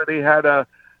Denver, they had a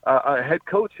head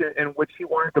coach in which he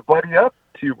wanted to buddy up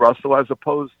to Russell as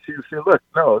opposed to say, look,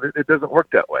 no, it doesn't work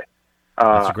that way.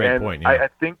 That's a great point.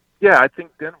 Yeah. I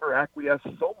think Denver acquiesced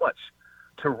so much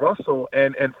to Russell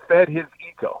and fed his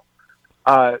ego.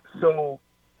 So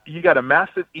you got a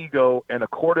massive ego and a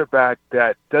quarterback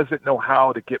that doesn't know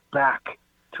how to get back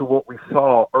to what we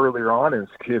saw earlier on in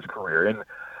his career. And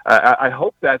I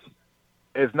hope that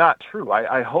is not true.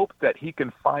 I hope that he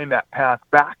can find that path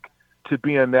back to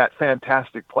being that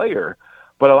fantastic player.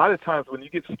 But a lot of times when you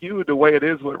get skewed the way it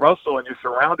is with Russell and you're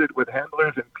surrounded with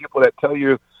handlers and people that tell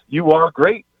you you are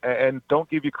great and don't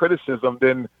give you criticism,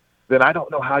 then I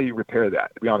don't know how you repair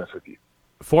that, to be honest with you.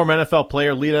 Former NFL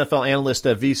player, lead NFL analyst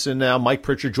at VEASAN now, Mike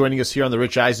Pritchard joining us here on the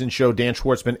Rich Eisen Show. Dan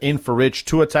Schwartzman in for Rich.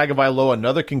 Tua Tagovailoa,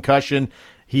 another concussion.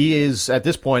 He is, at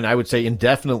this point, I would say,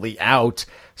 indefinitely out.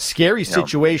 Scary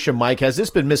situation, Mike. Has this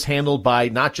been mishandled by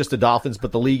not just the Dolphins,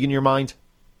 but the league in your mind?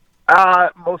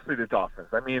 Mostly the Dolphins.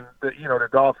 I mean, the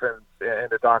Dolphins and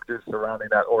the doctors surrounding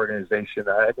that organization,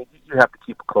 I think you have to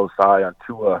keep a close eye on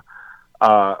Tua.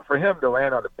 For him to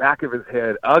land on the back of his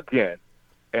head again,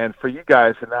 and for you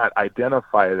guys to not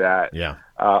identify that,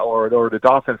 or the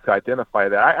Dolphins to identify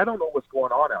that, I don't know what's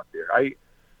going on out there. I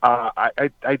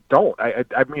don't.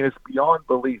 I mean, it's beyond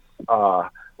belief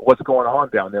what's going on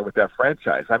down there with that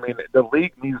franchise. I mean, the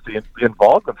league needs to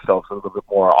involve themselves a little bit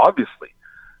more, obviously.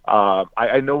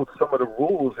 I know some of the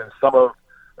rules and some of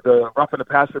the roughing the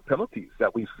passer penalties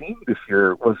that we've seen this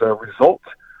year was a result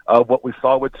of what we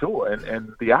saw with Tua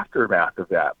and the aftermath of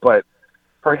that. But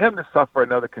for him to suffer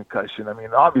another concussion, I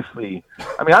mean, obviously,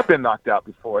 I've been knocked out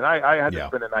before, and I had to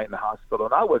spend a night in the hospital,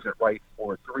 and I wasn't right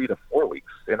for 3 to 4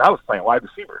 weeks, and I was playing wide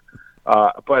receiver.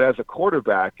 But as a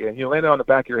quarterback, and you landed on the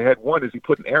back of your head, one, is he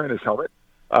putting air in his helmet?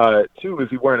 Two, is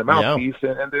he wearing a mouthpiece?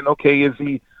 And then, okay, is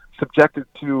he subjected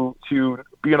to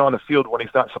being on the field when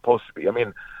he's not supposed to be? I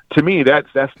mean, to me,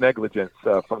 that's negligence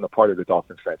from the part of the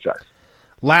Dolphins franchise.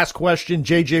 Last question,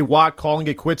 J.J. Watt calling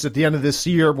it quits at the end of this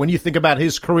year. When you think about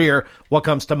his career, what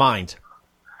comes to mind?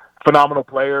 Phenomenal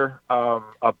player,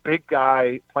 a big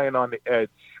guy playing on the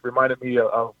edge. Reminded me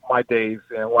of my days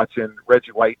and watching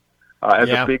Reggie White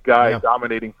as a big guy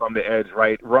dominating from the edge,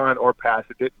 right? Run or pass,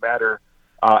 it didn't matter.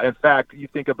 In fact, you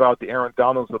think about the Aaron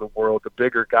Donalds of the world, the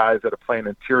bigger guys that are playing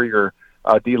interior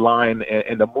D-line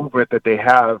and the movement that they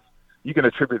have, you can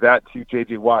attribute that to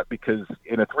J.J. Watt because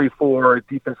in a 3-4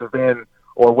 defensive end,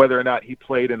 or whether or not he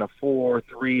played in a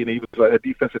 4-3 and he was a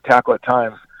defensive tackle at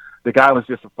times, the guy was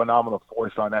just a phenomenal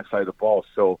force on that side of the ball.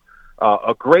 So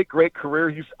a great career.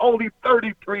 He's only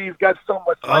 33. He's got so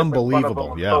much life unbelievable. In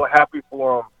front of him. Yeah. So happy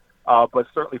for him. But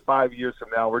certainly 5 years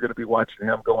from now, we're going to be watching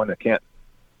him go into Canton.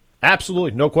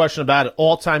 Absolutely, no question about it.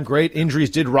 All-time great. Injuries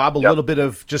did rob a little bit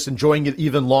of just enjoying it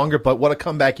even longer, but what a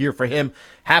comeback year for him.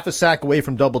 Half a sack away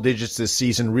from double digits this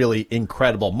season. Really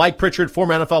incredible. Mike Pritchard,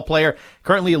 former NFL player,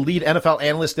 currently a lead NFL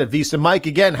analyst at VEASAN. Mike,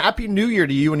 again, Happy New Year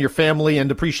to you and your family,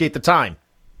 and appreciate the time.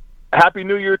 Happy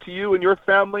New Year to you and your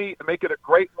family. Make it a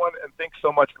great one, and thanks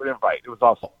so much for the invite. It was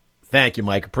awesome. Thank you,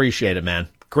 Mike. Appreciate it, man.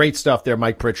 Great stuff there,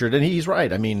 Mike Pritchard, and he's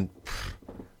right. I mean,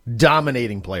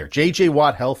 dominating player. J.J.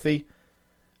 Watt healthy.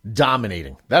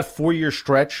 Dominating. That 4-year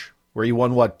stretch where he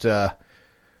won, 3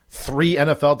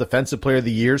 NFL Defensive Player of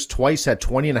the Years, twice had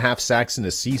 20.5 sacks in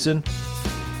a season.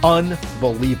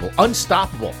 Unbelievable.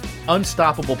 Unstoppable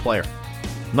player.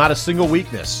 Not a single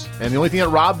weakness. And the only thing that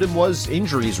robbed him was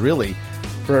injuries, really,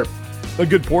 for a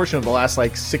good portion of the last,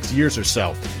 6 years or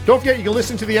so. Don't forget, you can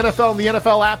listen to the NFL and the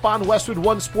NFL app on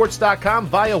WestwoodOneSports.com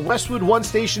via Westwood One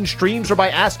station streams or by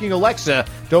asking Alexa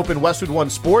to open Westwood One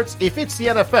Sports. If it's the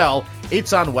NFL,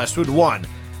 it's on Westwood One.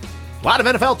 A lot of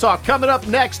NFL talk coming up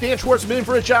next. Dan Schwartzman in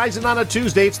for Rich Eisen on a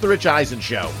Tuesday. It's the Rich Eisen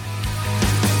Show.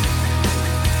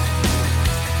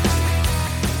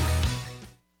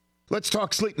 Let's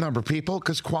talk Sleep Number, people,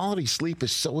 because quality sleep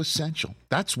is so essential.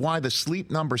 That's why the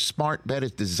Sleep Number smart bed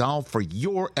is designed for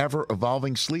your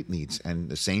ever-evolving sleep needs, and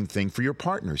the same thing for your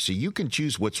partner, so you can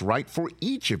choose what's right for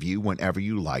each of you whenever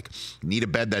you like. Need a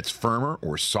bed that's firmer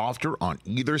or softer on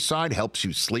either side, helps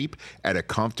you sleep at a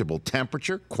comfortable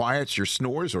temperature, quiets your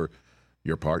snores or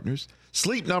your partner's?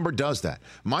 Sleep Number does that.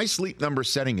 My Sleep Number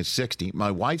setting is 60.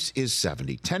 My wife's is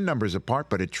 70. 10 numbers apart,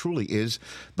 but it truly is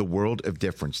the world of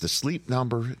difference. The Sleep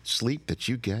Number sleep that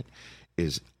you get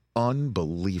is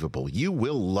unbelievable. You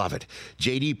will love it.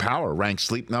 J.D. Power ranks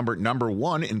Sleep Number number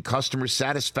 1 in customer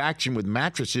satisfaction with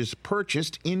mattresses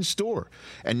purchased in store.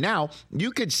 And now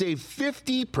you could save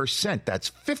 50%.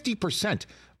 That's 50%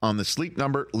 on the Sleep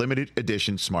Number limited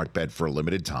edition smart bed for a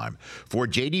limited time. For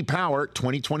J.D. Power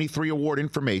 2023 award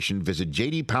information, visit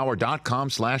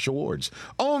jdpower.com/awards.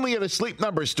 Only at a Sleep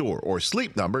Number store or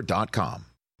sleepnumber.com.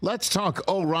 Let's talk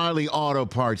O'Reilly Auto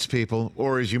Parts, people,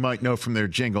 or as you might know from their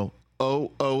jingle,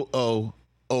 O'Reilly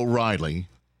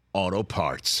Auto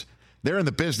Parts. They're in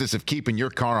the business of keeping your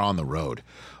car on the road.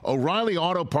 O'Reilly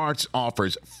Auto Parts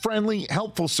offers friendly,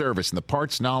 helpful service and the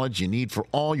parts knowledge you need for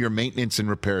all your maintenance and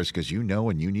repairs, because you know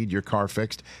when you need your car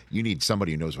fixed, you need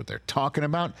somebody who knows what they're talking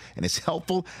about and is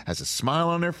helpful, has a smile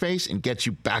on their face, and gets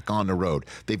you back on the road.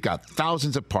 They've got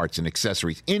thousands of parts and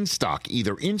accessories in stock,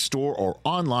 either in-store or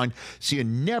online, so you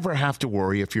never have to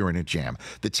worry if you're in a jam.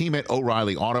 The team at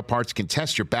O'Reilly Auto Parts can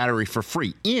test your battery for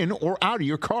free in or out of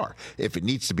your car. If it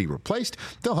needs to be replaced,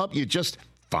 they'll help you just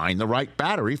find the right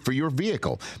battery for your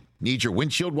vehicle. Need your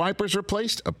windshield wipers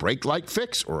replaced, a brake light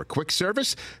fix, or a quick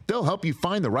service? They'll help you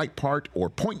find the right part or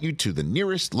point you to the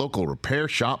nearest local repair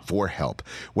shop for help.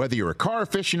 Whether you're a car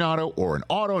aficionado or an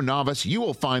auto novice, you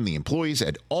will find the employees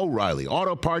at O'Reilly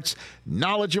Auto Parts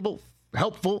knowledgeable,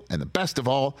 helpful, and the best of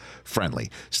all, friendly.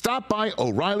 Stop by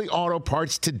O'Reilly Auto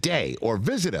Parts today or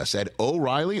visit us at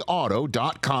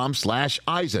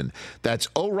O'ReillyAuto.com/Eisen. That's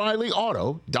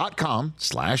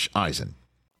O'ReillyAuto.com/Eisen.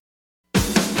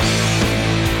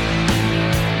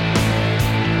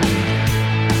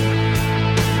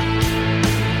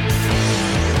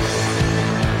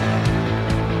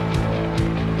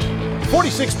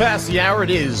 46 past the hour. It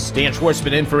is Dan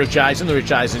Schwartzman in for Rich Eisen, the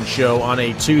Rich Eisen Show on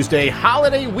a Tuesday.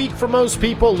 Holiday week for most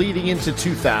people leading into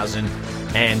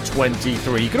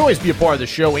 2023. You can always be a part of the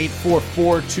show,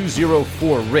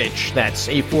 844-204-RICH. That's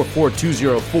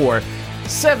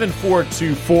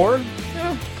 844-204-7424.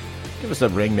 Give us a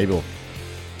ring. Maybe we'll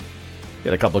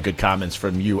get a couple of good comments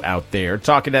from you out there.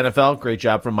 Talking NFL, great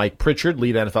job from Mike Pritchard,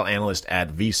 lead NFL analyst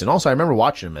at VEASAN. Also, I remember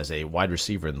watching him as a wide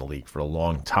receiver in the league for a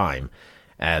long time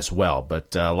as well.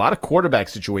 But a lot of quarterback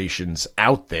situations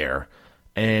out there,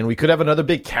 and we could have another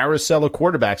big carousel of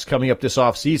quarterbacks coming up this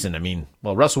offseason. I mean,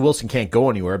 well, Russell Wilson can't go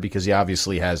anywhere because he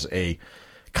obviously has a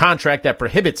contract that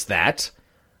prohibits that.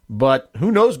 But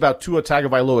who knows about Tua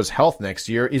Tagovailoa's health next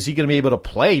year? Is he going to be able to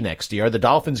play next year? Are the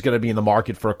Dolphins going to be in the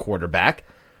market for a quarterback?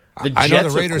 The Jets, I know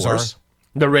the Raiders are.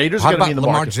 The Raiders are going to be in the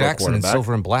Lamar market Jackson for a in quarterback.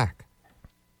 silver and black?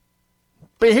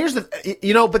 But here's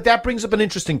but that brings up an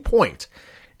interesting point.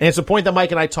 And it's a point that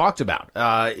Mike and I talked about.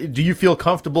 Do you feel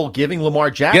comfortable giving Lamar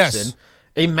Jackson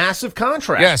a massive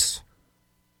contract? Yes.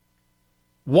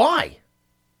 Why?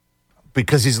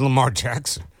 Because he's Lamar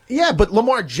Jackson. Yeah, but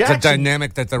Lamar Jackson... It's a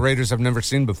dynamic that the Raiders have never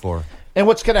seen before. And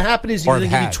what's going to happen is he's Or going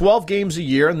to give you had. 12 games a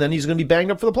year, and then he's going to be banged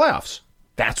up for the playoffs.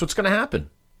 That's what's going to happen.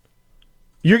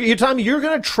 You're telling me you're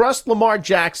going to trust Lamar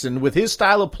Jackson with his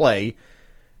style of play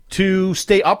to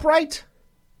stay upright?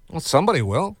 Well, somebody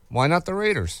will. Why not the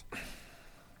Raiders?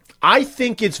 I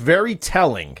think it's very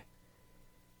telling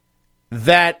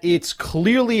that it's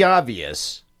clearly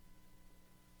obvious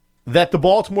that the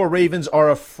Baltimore Ravens are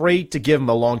afraid to give him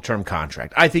a long-term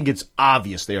contract. I think it's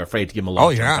obvious they're afraid to give him a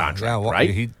long-term contract,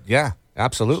 right? Yeah,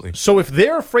 absolutely. So if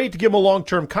they're afraid to give him a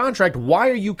long-term contract, why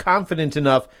are you confident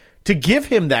enough to give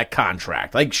him that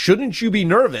contract? Like, shouldn't you be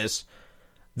nervous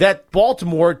that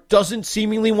Baltimore doesn't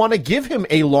seemingly want to give him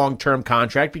a long-term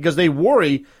contract because they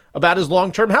worry about his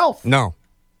long-term health? No.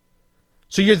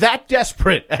 So you're that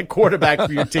desperate at quarterback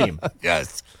for your team?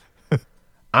 Yes.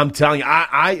 I'm telling you,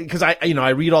 because I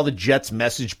read all the Jets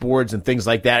message boards and things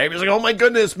like that. Everybody's like, oh my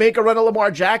goodness, make a run at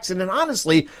Lamar Jackson. And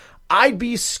honestly, I'd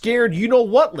be scared,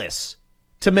 you-know-what-less,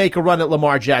 to make a run at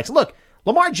Lamar Jackson. Look,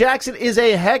 Lamar Jackson is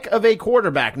a heck of a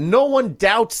quarterback. No one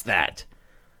doubts that.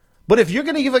 But if you're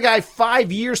going to give a guy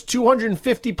 5 years,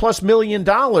 $250+ million,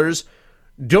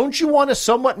 don't you want to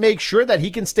somewhat make sure that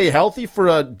he can stay healthy for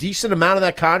a decent amount of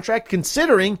that contract,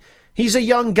 considering he's a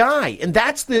young guy? And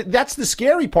that's the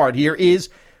scary part here is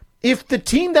if the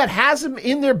team that has him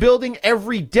in their building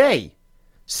every day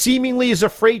seemingly is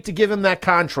afraid to give him that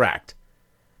contract,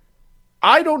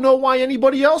 I don't know why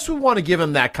anybody else would want to give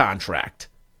him that contract.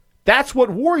 That's what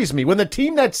worries me. When the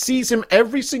team that sees him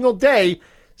every single day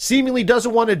seemingly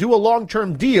doesn't want to do a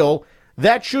long-term deal,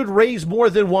 that should raise more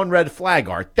than one red flag,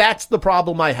 Art. That's the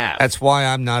problem I have. That's why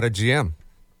I'm not a GM.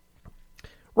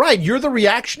 Right, you're the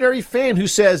reactionary fan who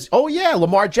says, oh yeah,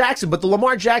 Lamar Jackson, but the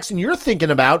Lamar Jackson you're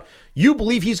thinking about, you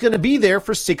believe he's going to be there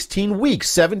for 16 weeks,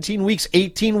 17 weeks,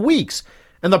 18 weeks.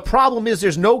 And the problem is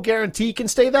there's no guarantee he can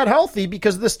stay that healthy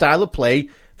because of the style of play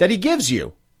that he gives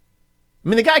you. I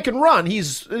mean, the guy can run.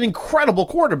 He's an incredible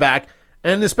quarterback,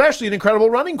 and especially an incredible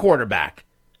running quarterback.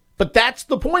 But that's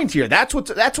the point here. That's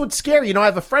what's scary. You know, I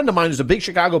have a friend of mine who's a big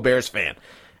Chicago Bears fan,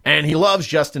 and he loves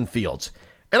Justin Fields.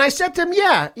 And I said to him,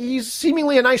 yeah, he's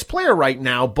seemingly a nice player right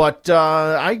now, but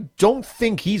I don't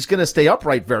think he's going to stay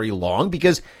upright very long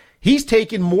because he's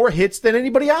taken more hits than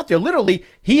anybody out there. Literally,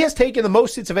 he has taken the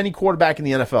most hits of any quarterback in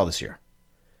the NFL this year.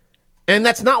 And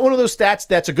that's not one of those stats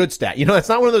that's a good stat. You know, that's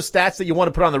not one of those stats that you want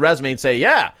to put on the resume and say,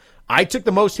 yeah, I took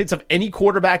the most hits of any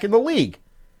quarterback in the league.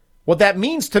 What that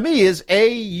means to me is, A,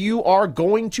 you are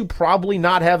going to probably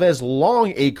not have as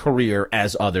long a career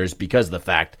as others because of the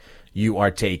fact you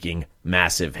are taking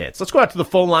massive hits. Let's go out to the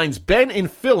phone lines. Ben in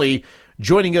Philly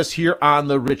joining us here on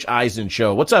the Rich Eisen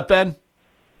Show. What's up, Ben?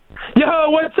 Yo,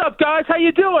 what's up, guys? How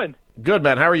you doing? Good,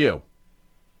 man. How are you?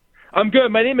 I'm good.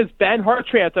 My name is Ben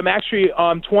Hartranft. I'm actually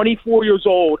 24 years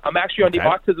old. I'm actually on the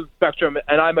autism spectrum,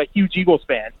 and I'm a huge Eagles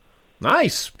fan.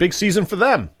 Nice. Big season for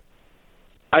them.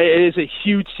 It is a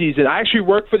huge season. I actually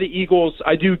work for the Eagles.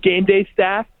 I do game day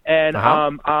staff, and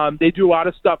they do a lot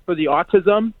of stuff for the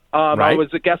autism. Right. I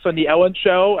was a guest on the Ellen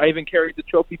Show. I even carried the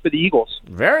trophy for the Eagles.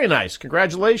 Very nice.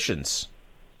 Congratulations.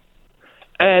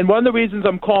 And one of the reasons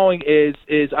I'm calling is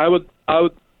when I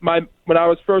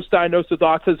was first diagnosed with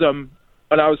autism,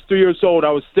 when I was 3 years old,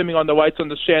 I was stimming on the lights on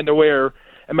the chandelier,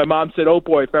 and my mom said, oh,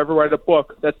 boy, if I ever write a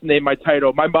book, that's the name of my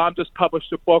title. My mom just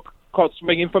published a book called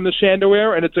Swinging from the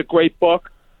Chandelier, and it's a great book.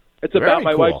 It's about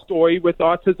my life story with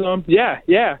autism.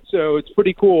 Yeah. So it's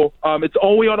pretty cool. It's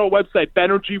only on our website,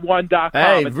 Benergy1.com.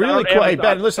 Hey, it's really cool. Hey,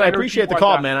 Ben, listen, I Benergy1.com. appreciate the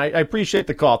call, man. I appreciate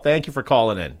the call. Thank you for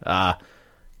calling in.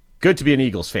 Good to be an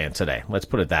Eagles fan today. Let's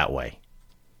put it that way.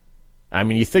 I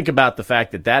mean, you think about the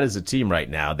fact that is a team right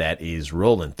now that is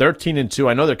rolling 13-2.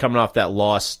 I know they're coming off that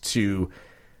loss to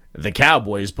the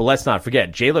Cowboys, but let's not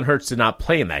forget, Jalen Hurts did not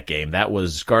play in that game. That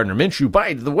was Gardner Minshew.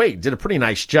 By the way, did a pretty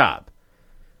nice job.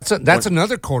 That's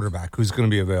another quarterback who's going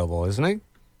to be available, isn't he?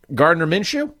 Gardner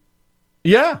Minshew?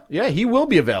 Yeah, he will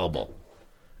be available.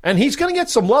 And he's going to get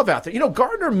some love out there. You know,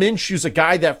 Gardner Minshew's a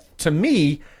guy that, to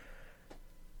me,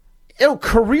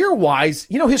 career-wise,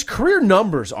 his career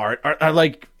numbers are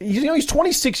like, he's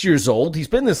 26 years old. He's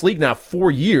been in this league now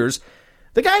 4 years.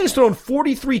 The guy has thrown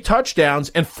 43 touchdowns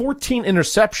and 14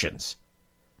 interceptions.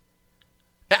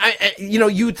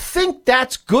 You'd think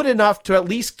that's good enough to at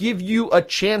least give you a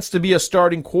chance to be a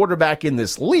starting quarterback in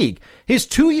this league. His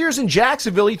 2 years in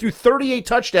Jacksonville, he threw 38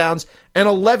 touchdowns and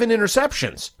 11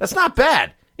 interceptions. That's not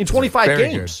bad in 25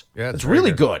 games. Good. Yeah, it's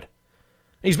really good.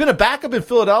 He's been a backup in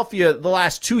Philadelphia the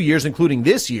last 2 years, including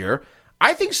this year.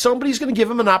 I think somebody's going to give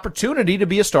him an opportunity to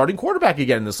be a starting quarterback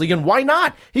again in this league, and why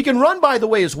not? He can run, by the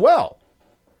way, as well.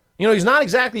 He's not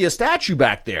exactly a statue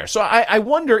back there. So I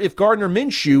wonder if Gardner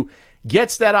Minshew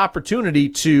gets that opportunity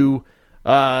to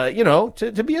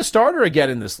be a starter again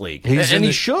in this league.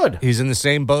 He should. He's in the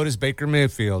same boat as Baker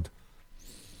Mayfield.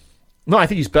 No, I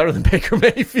think he's better than Baker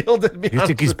Mayfield. You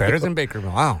think he's better than Baker?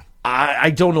 Wow.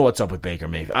 I don't know what's up with Baker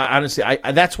Mayfield. Honestly,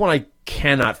 that's one I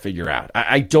cannot figure out.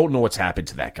 I don't know what's happened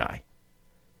to that guy.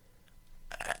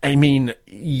 I mean,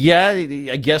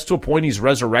 I guess to a point he's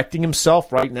resurrecting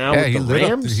himself right now with the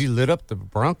Rams. He lit up the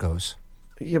Broncos.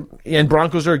 Yeah, and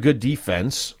Broncos are a good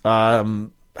defense.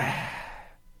 But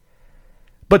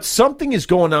something is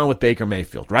going on with Baker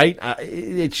Mayfield, right?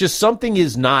 It's just something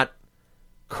is not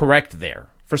correct there.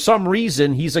 For some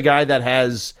reason, he's a guy that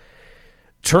has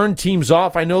turned teams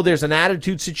off. I know there's an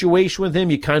attitude situation with him.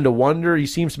 You kind of wonder. He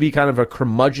seems to be kind of a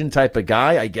curmudgeon type of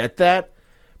guy. I get that.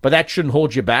 But that shouldn't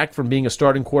hold you back from being a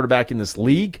starting quarterback in this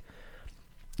league.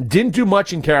 Didn't do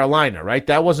much in Carolina, right?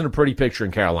 That wasn't a pretty picture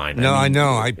in Carolina. No, I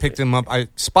know. I picked him up. I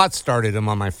spot started him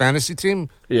on my fantasy team.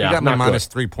 Yeah, he got me minus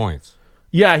 3 points.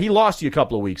 Yeah, he lost you a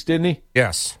couple of weeks, didn't he?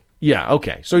 Yes. Yeah,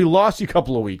 okay. So he lost you a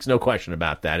couple of weeks, no question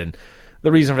about that. And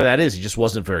the reason for that is he just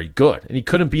wasn't very good. And he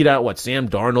couldn't beat out, Sam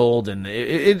Darnold. And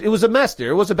it was a mess there.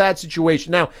 It was a bad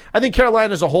situation. Now, I think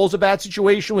Carolina as a whole is a bad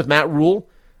situation with Matt Rule.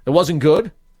 It wasn't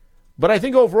good. But I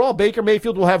think overall, Baker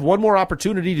Mayfield will have one more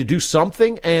opportunity to do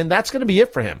something, and that's going to be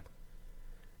it for him.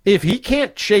 If he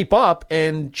can't shape up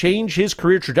and change his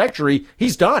career trajectory,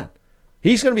 he's done.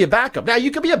 He's going to be a backup. Now,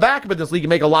 you could be a backup in this league and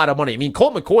make a lot of money. I mean,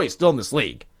 Colt McCoy is still in this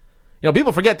league.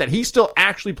 People forget that he's still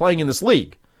actually playing in this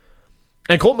league.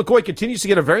 And Colt McCoy continues to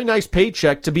get a very nice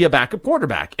paycheck to be a backup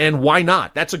quarterback. And why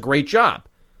not? That's a great job.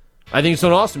 I think it's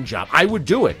an awesome job. I would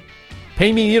do it.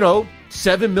 Pay me,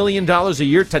 $7 million a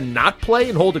year to not play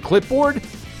and hold a clipboard?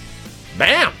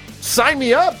 Bam! Sign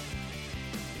me up.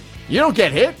 You don't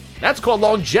get hit. That's called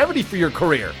longevity for your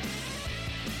career.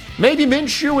 Maybe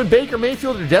Minshew and Baker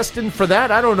Mayfield are destined for that.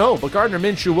 I don't know. But Gardner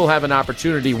Minshew will have an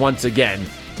opportunity once again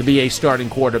to be a starting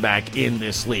quarterback in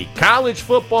this league. College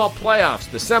football playoffs,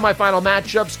 the semifinal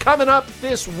matchups coming up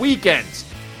this weekend.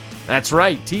 That's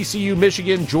right. TCU,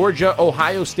 Michigan, Georgia,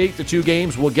 Ohio State, the 2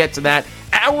 games. We'll get to that.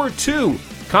 Hour 2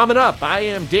 coming up. I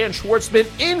am Dan Schwartzman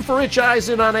in for Rich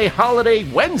Eisen on a holiday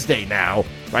Wednesday now,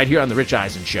 right here on The Rich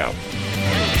Eisen Show.